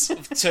 and it's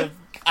to,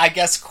 I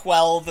guess,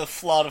 quell the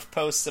flood of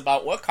posts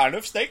about what kind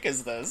of snake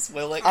is this?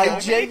 Will it I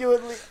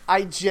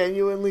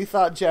genuinely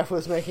thought Jeff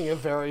was making a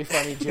very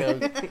funny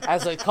joke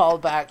as a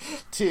callback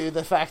to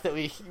the fact that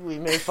we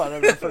made fun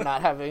of him for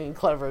not having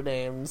clever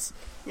names.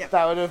 Yep.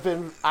 That would have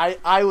been...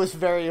 I was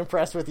very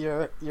impressed with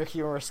your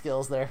humor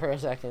skills there for a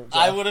second,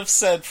 Jeff. I would have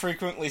said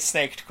frequently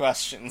snaked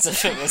questions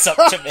if it was up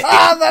to me.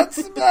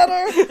 That's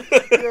better!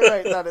 You're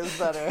right, that is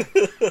better.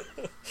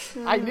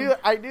 I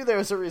knew there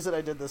was a reason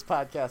I did this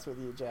podcast with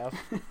you, Jeff.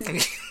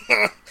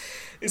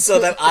 So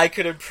that I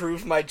could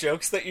improve my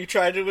jokes that you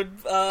tried to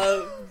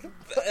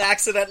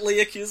accidentally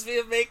accuse me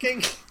of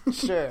making?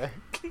 Sure.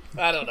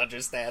 I don't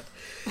understand.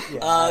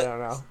 Yeah, I don't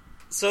know.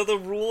 So the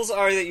rules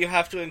are that you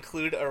have to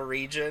include a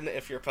region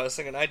if you're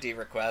posting an ID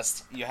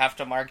request. You have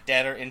to mark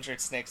dead or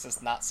injured snakes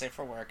as not safe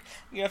for work.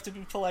 You have to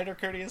be polite or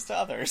courteous to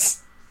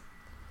others.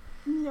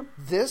 Yep.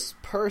 This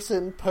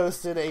person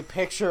posted a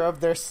picture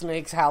of their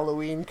snake's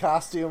Halloween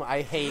costume.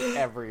 I hate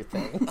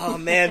everything. Oh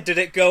man, did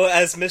it go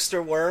as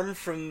Mr. Worm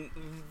from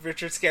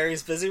Richard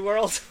Scarry's Busy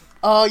World?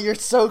 Oh, you're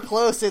so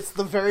close. It's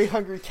the Very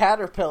Hungry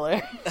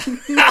Caterpillar.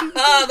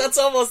 That's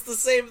almost the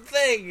same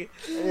thing.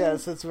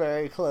 Yes, it's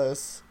very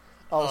close.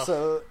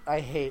 Also, I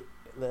hate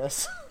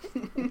this.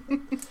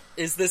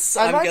 Is this...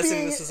 I'm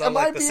guessing this is on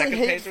like the second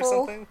page or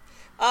something?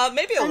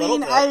 Maybe a little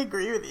bit. I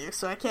agree with you,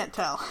 so I can't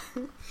tell.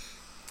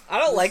 I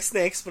don't like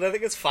snakes, but I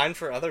think it's fine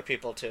for other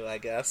people too, I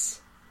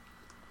guess.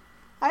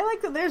 I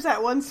like that there's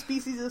that one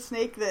species of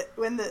snake that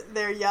when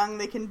they're young,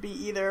 they can be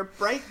either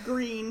bright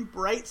green,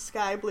 bright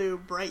sky blue,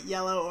 bright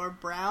yellow, or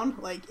brown.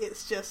 Like,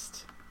 it's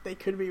just... They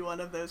could be one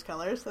of those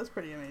colors. That's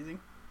pretty amazing.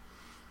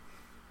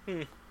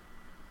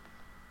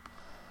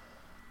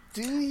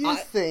 Do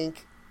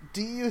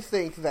you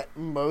think that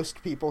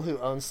most people who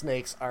own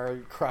snakes are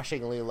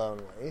crushingly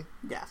lonely?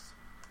 Yes.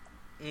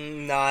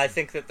 No, I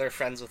think that they're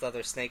friends with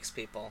other snakes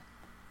people.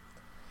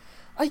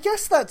 I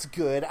guess that's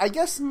good. I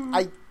guess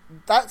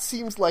that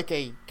seems like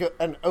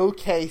an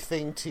okay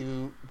thing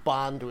to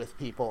bond with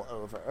people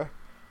over.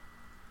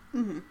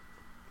 Mm-hmm.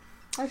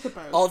 I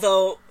suppose.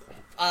 Although,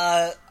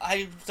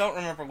 I don't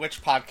remember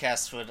which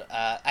podcast would...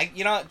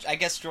 I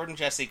guess Jordan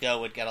Jesse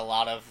Go would get a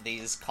lot of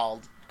these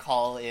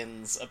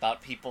call-ins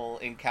about people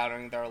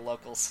encountering their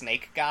local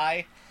snake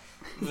guy.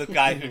 The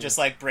guy who just,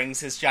 like, brings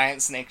his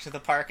giant snake to the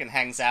park and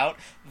hangs out.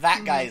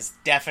 That guy is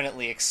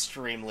definitely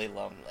extremely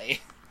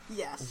lonely.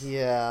 Yes.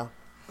 Yeah.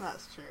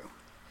 That's true.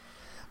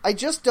 I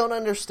just don't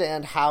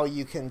understand how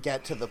you can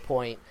get to the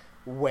point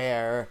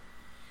where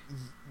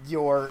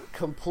your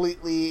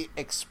completely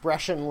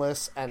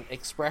expressionless and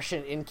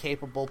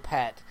expression-incapable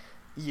pet,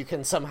 you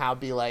can somehow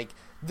be like,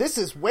 this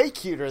is way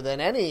cuter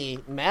than any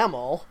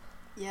mammal.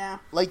 Yeah.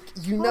 Like,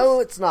 know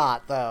it's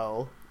not,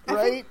 though, right?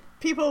 I think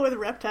people with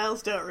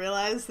reptiles don't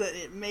realize that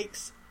it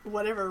makes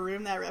whatever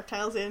room that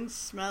reptile's in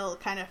smell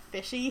kind of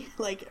fishy,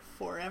 like,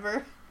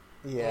 forever.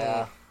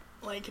 Yeah.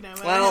 Like, no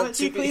matter how much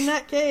you clean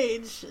that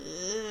cage.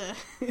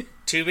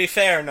 To be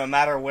fair, no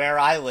matter where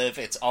I live,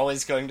 it's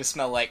always going to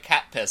smell like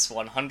cat piss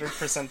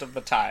 100% of the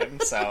time,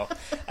 so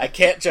I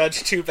can't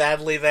judge too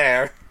badly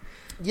there.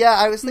 Yeah,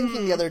 I was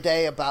thinking the other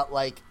day about,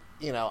 like,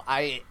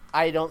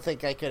 I don't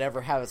think I could ever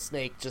have a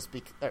snake just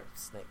because...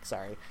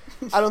 sorry.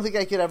 I don't think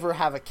I could ever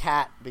have a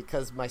cat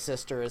because my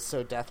sister is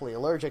so deathly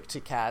allergic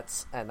to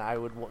cats, and I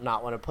would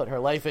not want to put her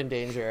life in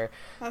danger.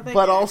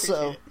 But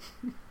also...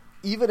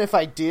 Even if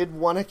I did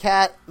want a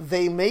cat,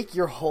 they make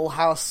your whole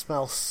house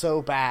smell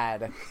so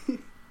bad.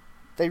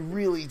 They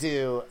really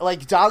do.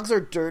 Like, dogs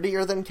are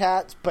dirtier than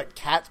cats, but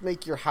cats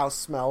make your house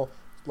smell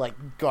like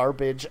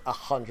garbage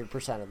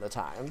 100% of the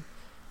time.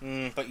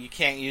 But you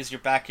can't use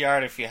your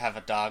backyard if you have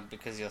a dog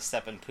because you'll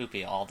step in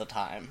poopy all the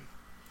time.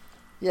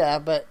 Yeah,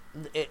 but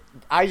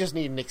I just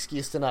need an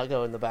excuse to not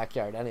go in the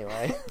backyard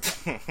anyway.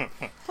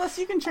 Plus,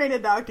 you can train a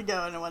dog to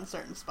go in one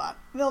certain spot.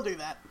 They'll do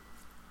that.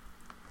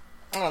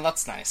 Oh,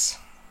 that's nice.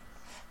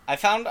 I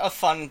found a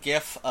fun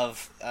GIF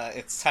of,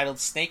 it's titled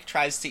Snake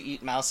Tries to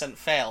Eat Mouse and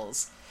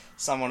Fails.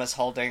 Someone is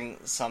holding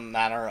some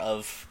manner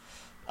of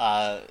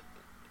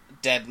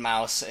dead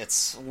mouse.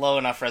 It's low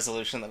enough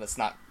resolution that it's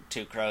not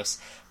too gross.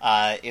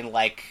 In,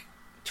 like,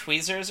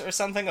 tweezers or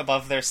something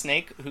above their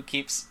snake, who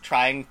keeps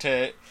trying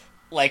to,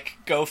 like,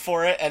 go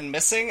for it and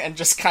missing, and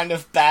just kind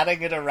of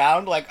batting it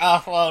around, like,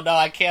 oh no,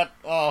 I can't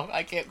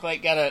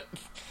quite get it.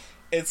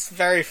 It's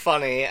very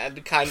funny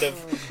and kind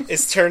of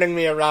is turning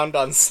me around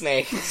on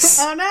snakes.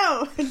 Oh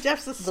no!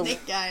 Jeff's a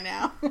snake guy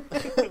now.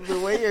 The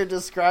way you're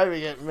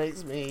describing it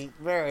makes me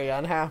very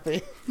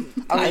unhappy.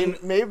 I mean,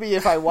 maybe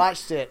if I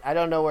watched it, I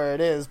don't know where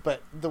it is,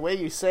 but the way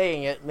you're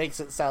saying it makes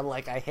it sound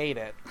like I hate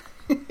it.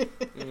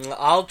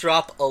 I'll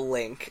drop a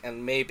link,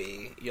 and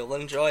maybe you'll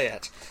enjoy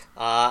it.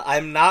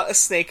 I'm not a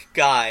snake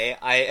guy.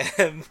 I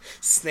am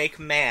Snake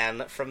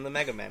Man from the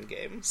Mega Man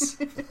games.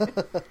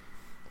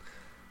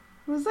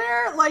 Was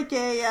there, like,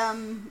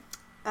 a,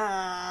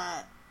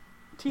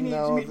 Teenage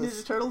Mutant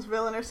Ninja Turtles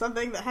villain or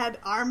something that had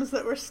arms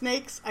that were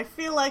snakes? I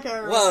feel like I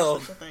remember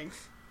such a thing.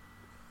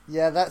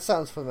 Yeah, that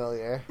sounds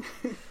familiar.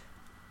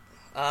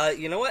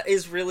 You know what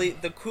is really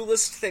the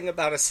coolest thing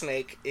about a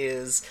snake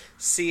is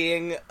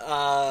seeing,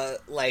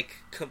 like,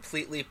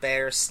 completely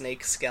bare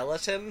snake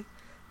skeleton.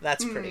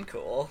 That's pretty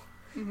cool.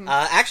 Mm-hmm.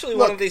 Actually,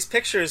 one of these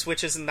pictures,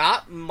 which is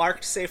not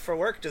marked safe for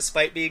work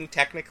despite being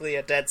technically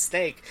a dead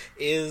snake,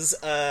 is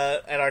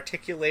an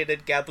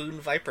articulated Gaboon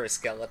Viper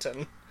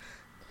skeleton.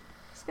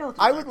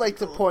 I would like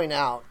to point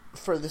out,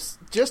 for this,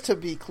 just to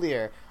be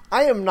clear,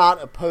 I am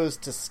not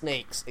opposed to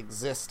snakes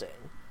existing.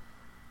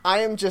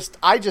 I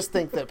just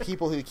think that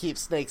people who keep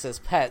snakes as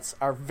pets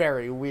are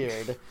very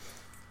weird.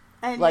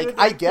 And like, you would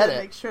like I get to it.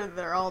 Make sure that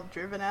they're all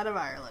driven out of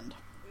Ireland.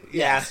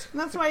 Yeah.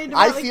 And that's why you're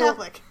devoutly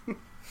Catholic.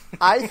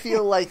 I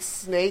feel like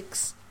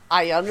snakes,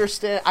 I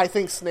understand, I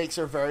think snakes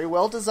are very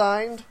well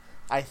designed.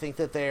 I think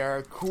that they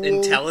are cool.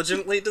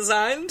 Intelligently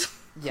designed?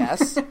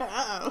 Yes.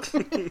 Uh-oh.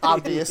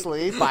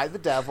 Obviously, by the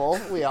devil.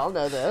 We all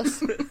know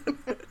this.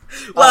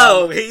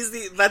 Whoa,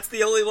 that's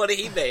the only one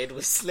he made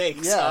was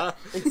snakes, Yeah, huh?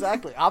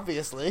 exactly.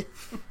 Obviously.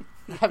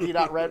 Have you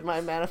not read my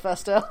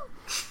manifesto?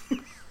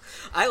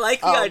 I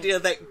like the idea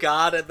that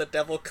God and the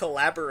devil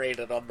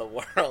collaborated on the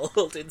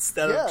world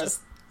instead of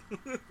just...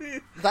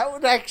 That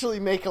would actually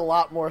make a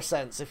lot more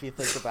sense if you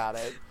think about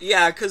it.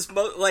 Yeah, because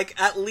like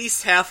at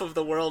least half of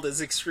the world is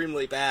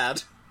extremely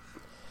bad.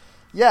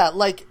 Yeah,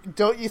 like,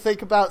 don't you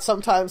think about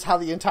sometimes how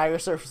the entire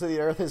surface of the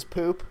Earth is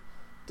poop?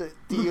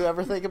 Do you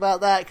ever think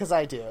about that? Because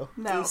I do.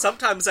 No. And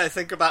sometimes I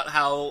think about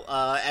how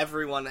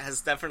everyone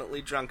has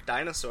definitely drunk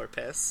dinosaur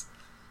piss.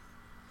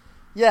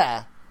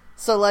 Yeah.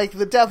 So, like,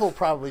 the devil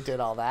probably did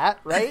all that,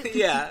 right?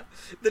 Yeah.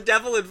 The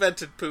devil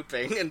invented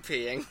pooping and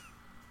peeing.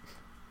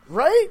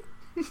 Right?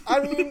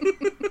 I mean,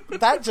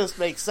 that just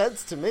makes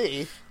sense to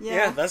me.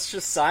 Yeah, that's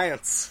just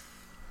science.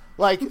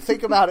 Like,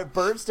 think about it.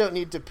 Birds don't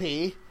need to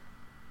pee.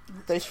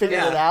 They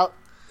figured it out.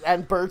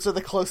 And birds are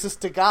the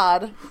closest to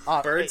God.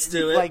 Birds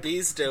do it, like,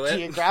 bees do it.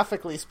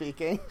 Geographically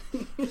speaking.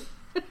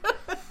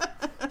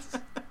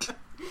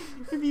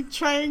 If you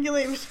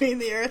triangulate between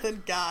the Earth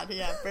and God,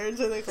 yeah, birds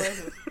are the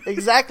closest.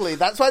 Exactly.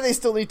 That's why they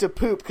still need to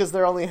poop, because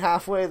they're only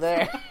halfway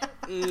there.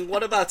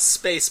 What about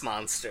space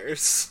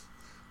monsters?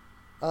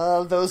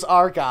 Those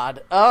are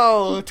God.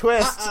 Oh,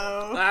 twist.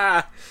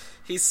 Uh-oh.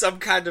 He's some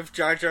kind of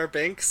Jar Jar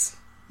Binks.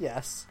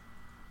 Yes.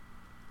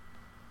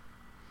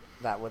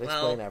 That would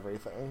explain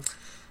everything.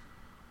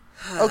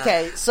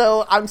 Okay,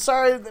 so I'm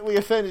sorry that we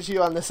offended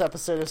you on this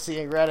episode of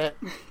Seeing Reddit.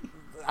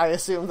 I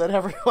assume that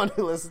everyone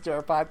who listens to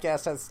our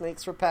podcast has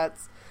snakes for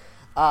pets.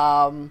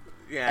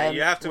 Yeah,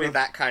 you have to be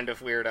that kind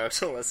of weirdo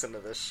to listen to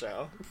this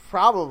show.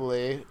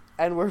 Probably.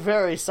 And we're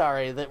very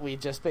sorry that we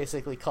just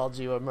basically called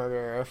you a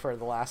murderer for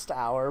the last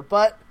hour,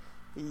 but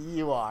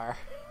you are.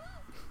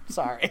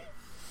 Sorry.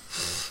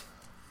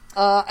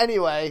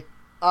 Anyway,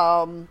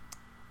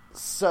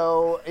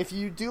 so if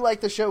you do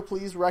like the show,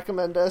 please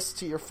recommend us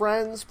to your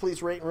friends.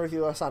 Please rate and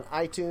review us on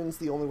iTunes.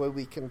 The only way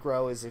we can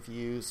grow is if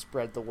you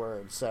spread the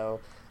word. So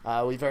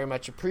we very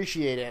much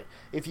appreciate it.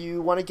 If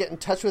you want to get in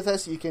touch with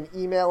us, you can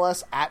email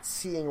us at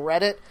Seeing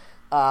Reddit.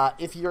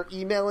 If you're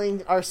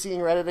emailing our Seeing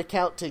Reddit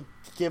account to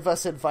give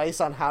us advice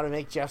on how to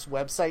make Jeff's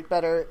website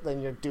better, then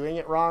you're doing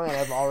it wrong, and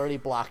I've already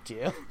blocked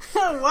you.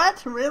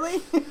 What?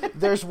 Really?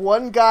 There's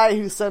one guy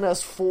who sent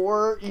us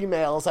 4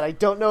 emails, and I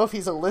don't know if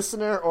he's a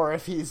listener or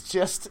if he's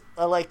just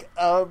a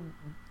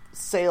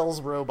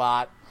sales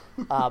robot,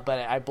 but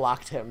I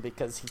blocked him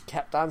because he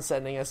kept on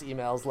sending us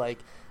emails like,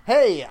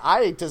 hey,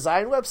 I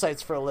design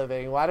websites for a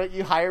living. Why don't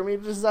you hire me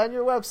to design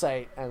your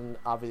website? And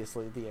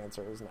obviously the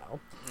answer is no.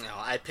 No,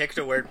 I picked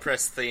a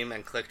WordPress theme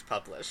and clicked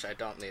publish. I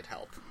don't need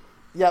help.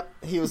 Yep,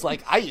 he was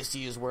like, I used to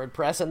use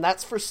WordPress, and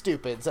that's for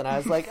stupids. And I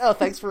was like, oh,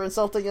 thanks for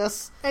insulting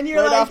us and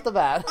you're right like, off the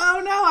bat.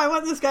 Oh no, I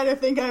want this guy to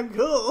think I'm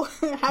cool.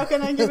 How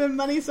can I give him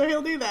money so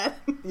he'll do that?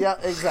 Yeah,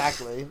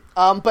 exactly.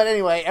 But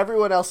anyway,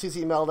 everyone else who's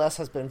emailed us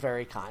has been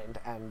very kind,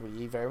 and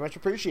we very much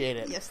appreciate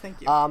it. Yes, thank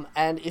you.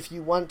 And if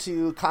you want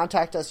to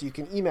contact us, you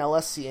can email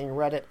us,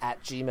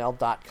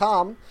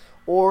 seeingreddit@gmail.com,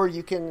 or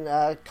you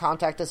can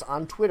contact us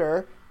on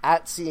Twitter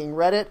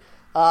 @seeingreddit.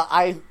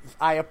 I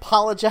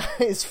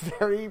apologize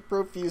very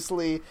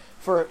profusely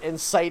for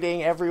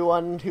inciting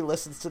everyone who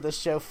listens to this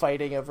show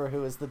fighting over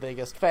who is the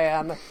biggest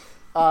fan.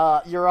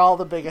 You're all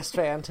the biggest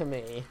fan to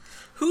me.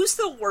 Who's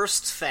the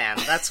worst fan?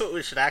 That's what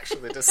we should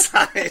actually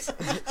decide.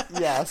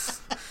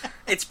 Yes.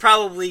 It's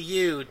probably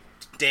you,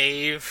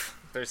 Dave.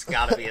 There's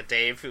gotta be a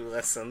Dave who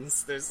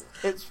listens. It's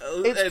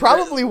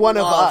probably one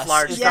of us.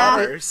 Large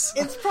numbers.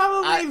 It's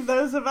probably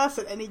those of us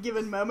at any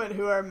given moment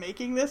who are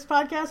making this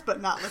podcast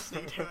but not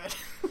listening to it.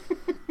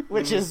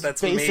 Which is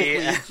that's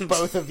basically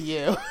both of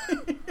you.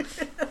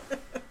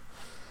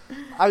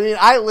 I mean,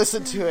 I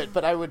listen to it,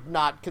 but I would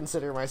not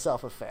consider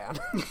myself a fan.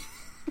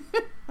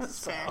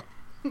 That's fair.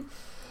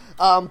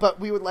 But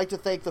we would like to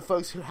thank the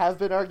folks who have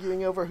been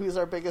arguing over who's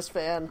our biggest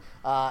fan.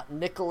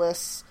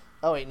 Nicholas.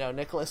 Oh, wait, no.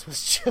 Nicholas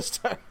was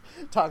just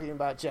talking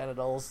about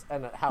genitals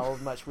and how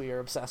much we are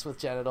obsessed with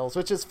genitals,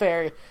 which is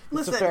fair.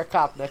 Listen. It's a fair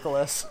cop,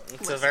 Nicholas.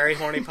 It's a very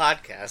horny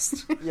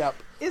podcast. Yep.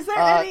 Is there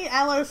any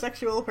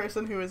allosexual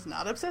person who is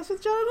not obsessed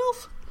with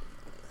genitals?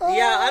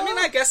 Yeah, I mean,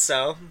 I guess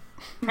so.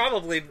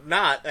 Probably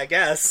not, I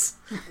guess.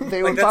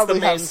 They Like, would that's probably the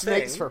main have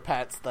snakes thing. for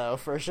pets, though,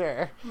 for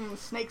sure.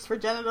 Snakes for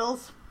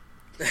genitals?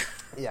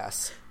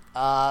 Yes.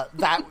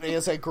 That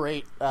is a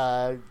great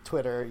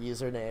Twitter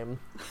username.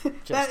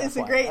 That is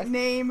a FYI. great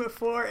name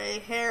for a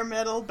hair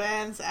metal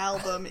band's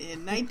album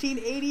in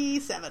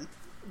 1987.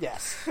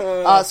 Yes.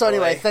 Oh, So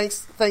anyway, boy.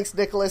 thanks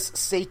Nicholas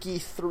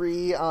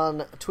Seiki3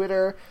 on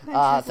Twitter.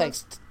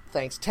 Thanks,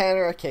 Thanks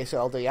Tanner, Queso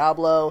El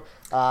Diablo.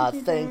 Thank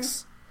you,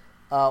 Thanks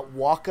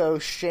Wako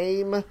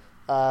Shame.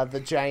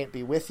 The Giant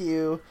be with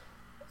you.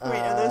 Wait,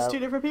 are those two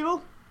different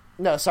people?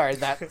 No, sorry,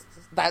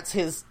 that's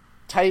his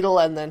title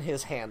and then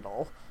his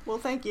handle. Well,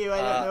 thank you.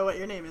 I don't know what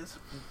your name is.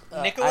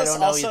 Nicholas I don't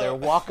know also... either.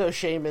 Wako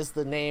Shame is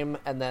the name,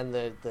 and then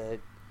the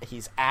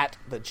he's at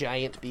The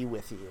Giant be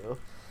with you.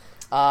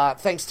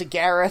 Thanks to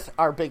Gareth,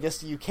 our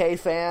biggest UK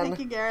fan. Thank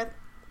you, Gareth.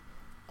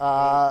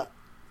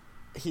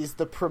 He's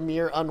the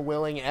premier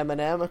unwilling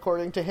Eminem,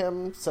 according to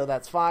him, so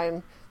that's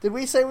fine. Did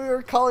we say we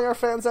were calling our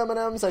fans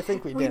M&Ms? I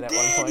think we did at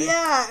one point.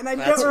 Yeah, and I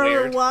That's don't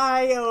remember weird.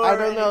 why or I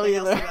don't know anything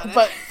else either, about it.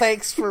 but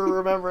thanks for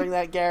remembering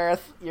that,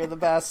 Gareth. You're the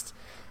best.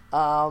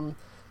 And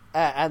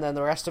then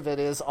the rest of it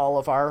is all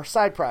of our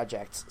side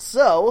projects.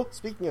 So,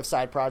 speaking of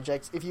side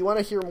projects, if you want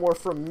to hear more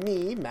from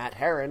me, Matt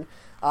Herron,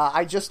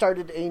 I just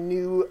started a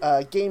new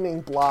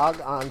gaming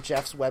blog on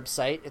Jeff's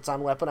website. It's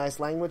on Weaponized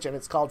Language, and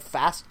it's called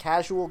Fast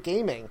Casual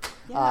Gaming.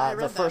 Yeah, I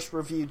read the that. first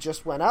review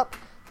just went up.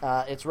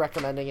 It's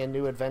recommending a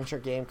new adventure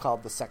game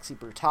called The Sexy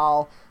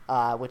Brutale,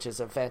 which is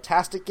a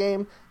fantastic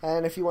game.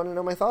 And if you want to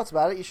know my thoughts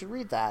about it, you should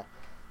read that.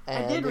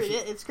 I did read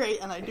it. It's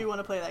great, and I do want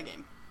to play that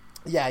game.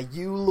 Yeah,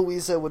 you,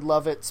 Louisa, would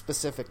love it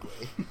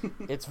specifically.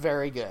 It's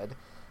very good.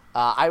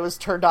 I was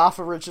turned off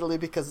originally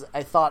because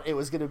I thought it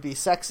was going to be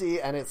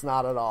sexy, and it's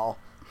not at all.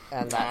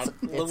 And that's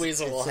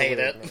Louisa will a hate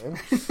weird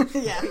it.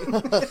 name. Yeah.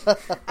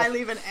 I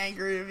leave an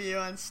angry review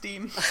on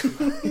Steam. This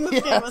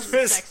game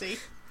wasn't sexy.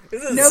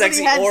 This is Nobody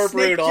sexy had or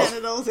snake brutal.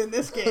 genitals in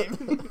this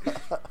game.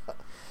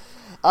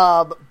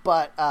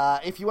 But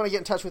if you want to get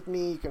in touch with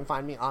me, you can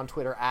find me on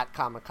Twitter at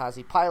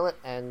Kamikaze Pilot,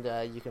 and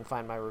you can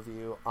find my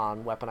review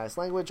on Weaponized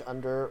Language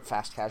under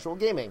Fast Casual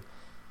Gaming.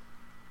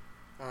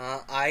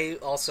 I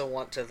also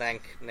want to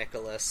thank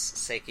Nicholas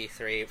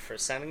Seiki3 for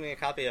sending me a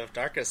copy of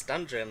Darkest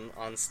Dungeon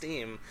on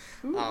Steam,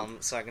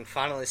 so I can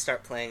finally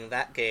start playing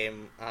that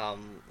game,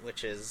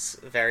 which is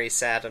very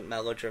sad and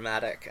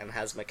melodramatic and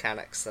has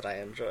mechanics that I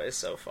enjoy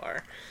so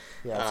far.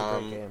 Yeah, it's a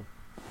great game.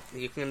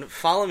 You can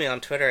follow me on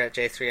Twitter at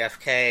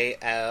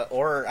J3FK,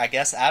 or I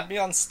guess add me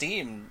on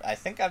Steam. I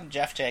think I'm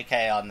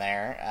JeffJK on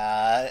there,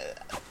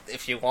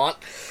 if you want.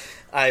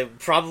 I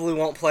probably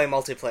won't play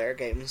multiplayer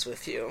games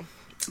with you.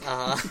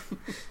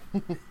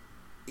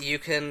 You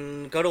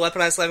can go to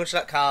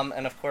weaponizedlanguage.com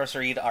and, of course,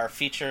 read our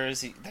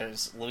features.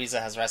 There's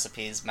Louisa has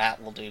recipes,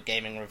 Matt will do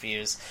gaming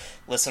reviews,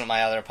 listen to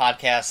my other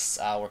podcasts.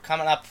 We're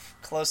coming up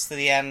close to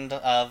the end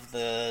of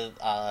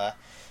the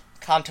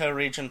Kanto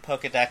region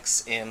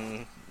Pokedex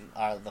in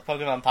the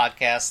Pokemon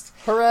podcast.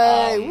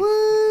 Hooray!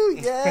 Woo!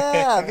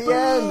 Yeah! The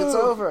end! It's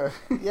over!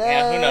 Yay!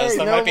 Yeah, who knows?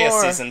 There no might be a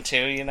more. season 2,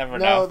 you never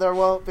No, know. there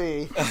won't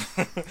be.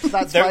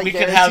 That's my We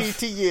could guarantee have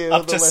to you,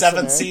 up the to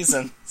 7 listener.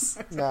 seasons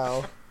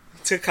No.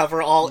 to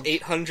cover all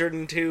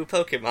 802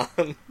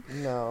 Pokemon.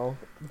 No.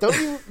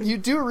 Don't you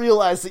do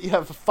realize that you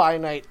have a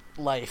finite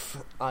life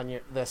on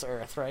this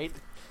earth, right?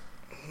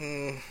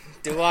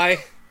 Do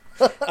I?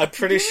 I'm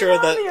pretty sure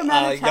know the amount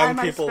that of young time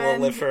I people will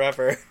spend- live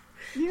forever.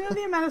 You know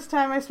the amount of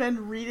time I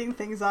spend reading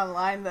things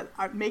online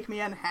that make me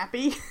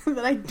unhappy,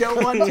 that I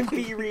don't want to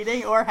be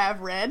reading or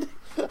have read?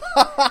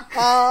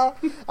 I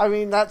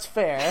mean, that's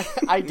fair.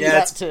 I do Yeah,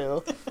 that it's-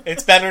 too.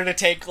 It's better to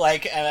take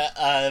like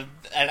an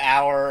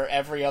hour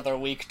every other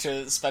week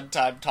to spend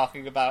time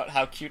talking about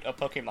how cute a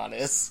Pokemon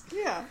is.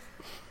 Yeah.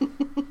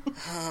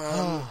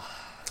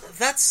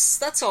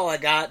 That's all I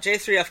got.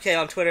 J3FK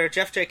on Twitter,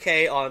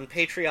 JeffJK on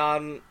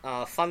Patreon,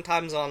 Fun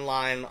Times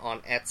Online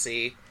on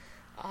Etsy.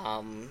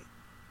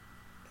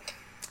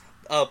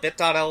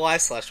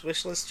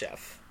 bit.ly/wishlistjeff.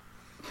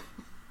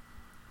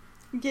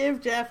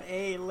 Give Jeff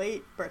a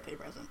late birthday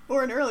present.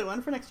 Or an early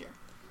one for next year.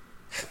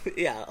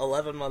 Yeah,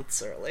 11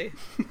 months early.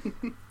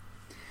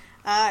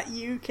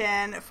 You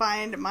can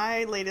find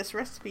my latest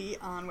recipe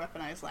on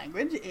Weaponized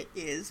Language. It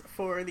is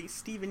for the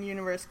Steven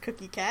Universe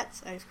Cookie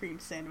Cats ice cream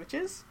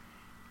sandwiches.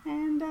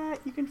 And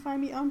you can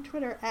find me on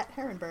Twitter at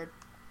Heronbird.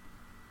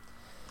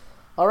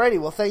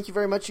 Alrighty, well, thank you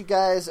very much, you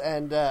guys.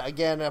 And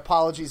again,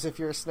 apologies if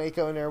you're a snake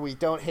owner. We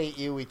don't hate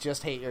you. We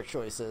just hate your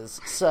choices.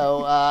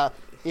 So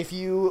if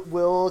you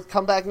will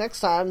come back next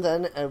time,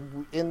 then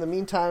in the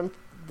meantime,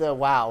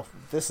 wow,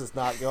 this is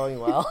not going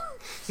well.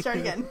 Start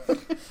again.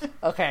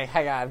 Okay,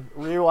 hang on.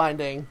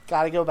 Rewinding.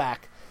 Gotta go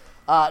back.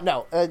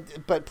 No,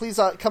 but please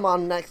come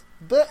on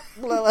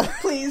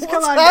Please,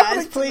 come on,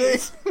 guys,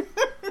 please.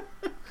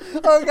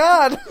 Oh,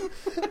 God.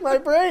 My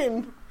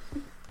brain.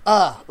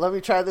 Let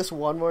me try this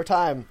one more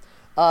time.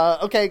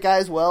 Okay,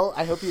 guys, well,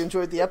 I hope you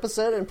enjoyed the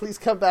episode, and please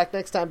come back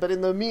next time. But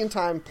in the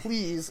meantime,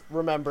 please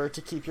remember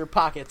to keep your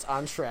pockets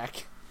on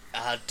Shrek.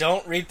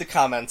 Don't read the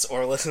comments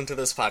or listen to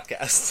this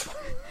podcast.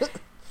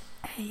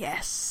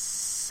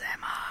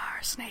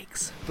 ASMR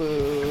snakes.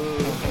 Boo.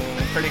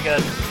 Pretty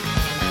good.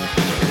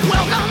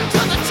 Welcome to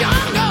the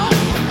jungle.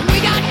 We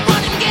got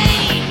fun and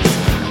games.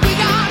 We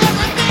got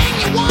everything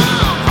you want.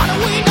 How do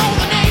we know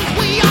the names?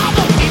 We are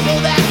the people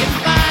that can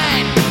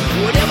find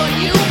whatever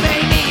you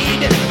may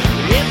need.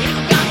 If you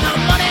got the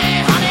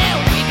money, honey,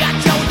 we got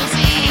your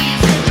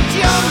disease. The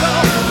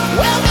jungle.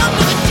 Welcome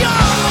to the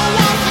jungle.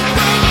 Wants to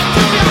bring it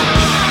to your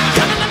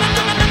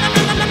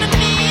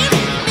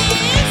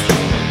knees.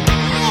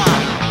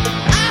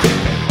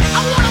 I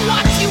wanna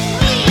watch you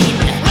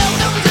bleed.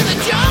 Welcome to the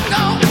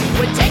jungle.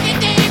 We're taking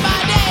day by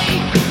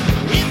day.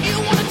 If you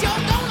wanna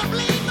jump, gonna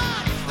bleed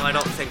much. Well, I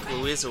don't think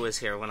Louisa was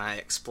here when I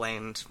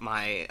explained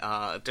my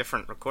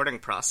different recording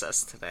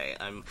process today.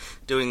 I'm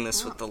doing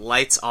this with the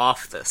lights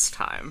off this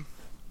time.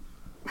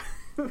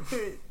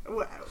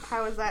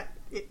 How is that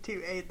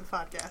to aid the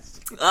podcast?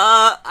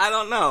 I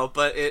don't know,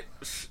 but it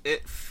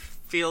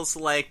feels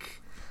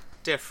like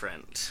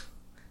different.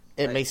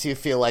 It makes you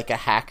feel like a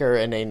hacker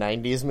in a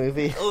 90s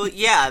movie. Oh,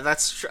 yeah,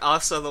 that's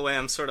also the way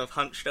I'm sort of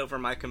hunched over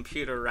my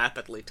computer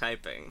rapidly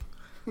typing.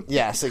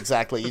 Yes,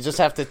 exactly. You just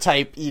have to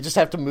type, you just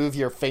have to move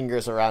your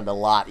fingers around a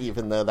lot,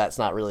 even though that's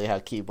not really how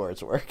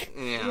keyboards work.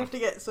 You Yeah. have to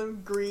get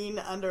some green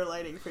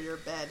underlighting for your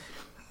bed.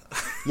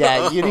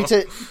 Yeah, you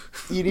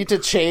need to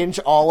change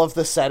all of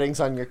the settings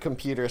on your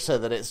computer so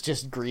that it's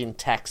just green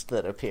text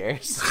that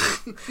appears.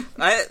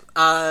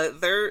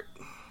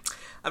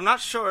 I'm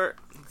not sure.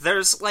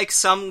 There's, like,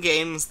 some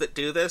games that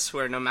do this,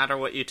 where no matter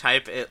what you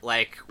type, it,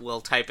 like, will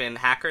type in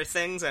hacker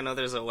things. I know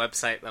there's a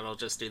website that'll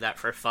just do that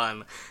for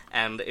fun,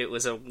 and it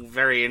was a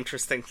very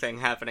interesting thing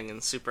happening in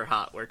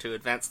Superhot, where to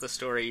advance the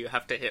story, you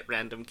have to hit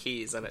random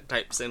keys, and it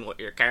types in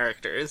what your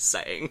character is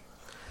saying.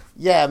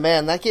 Yeah,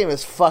 man, that game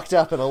is fucked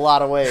up in a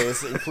lot of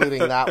ways,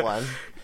 including that one.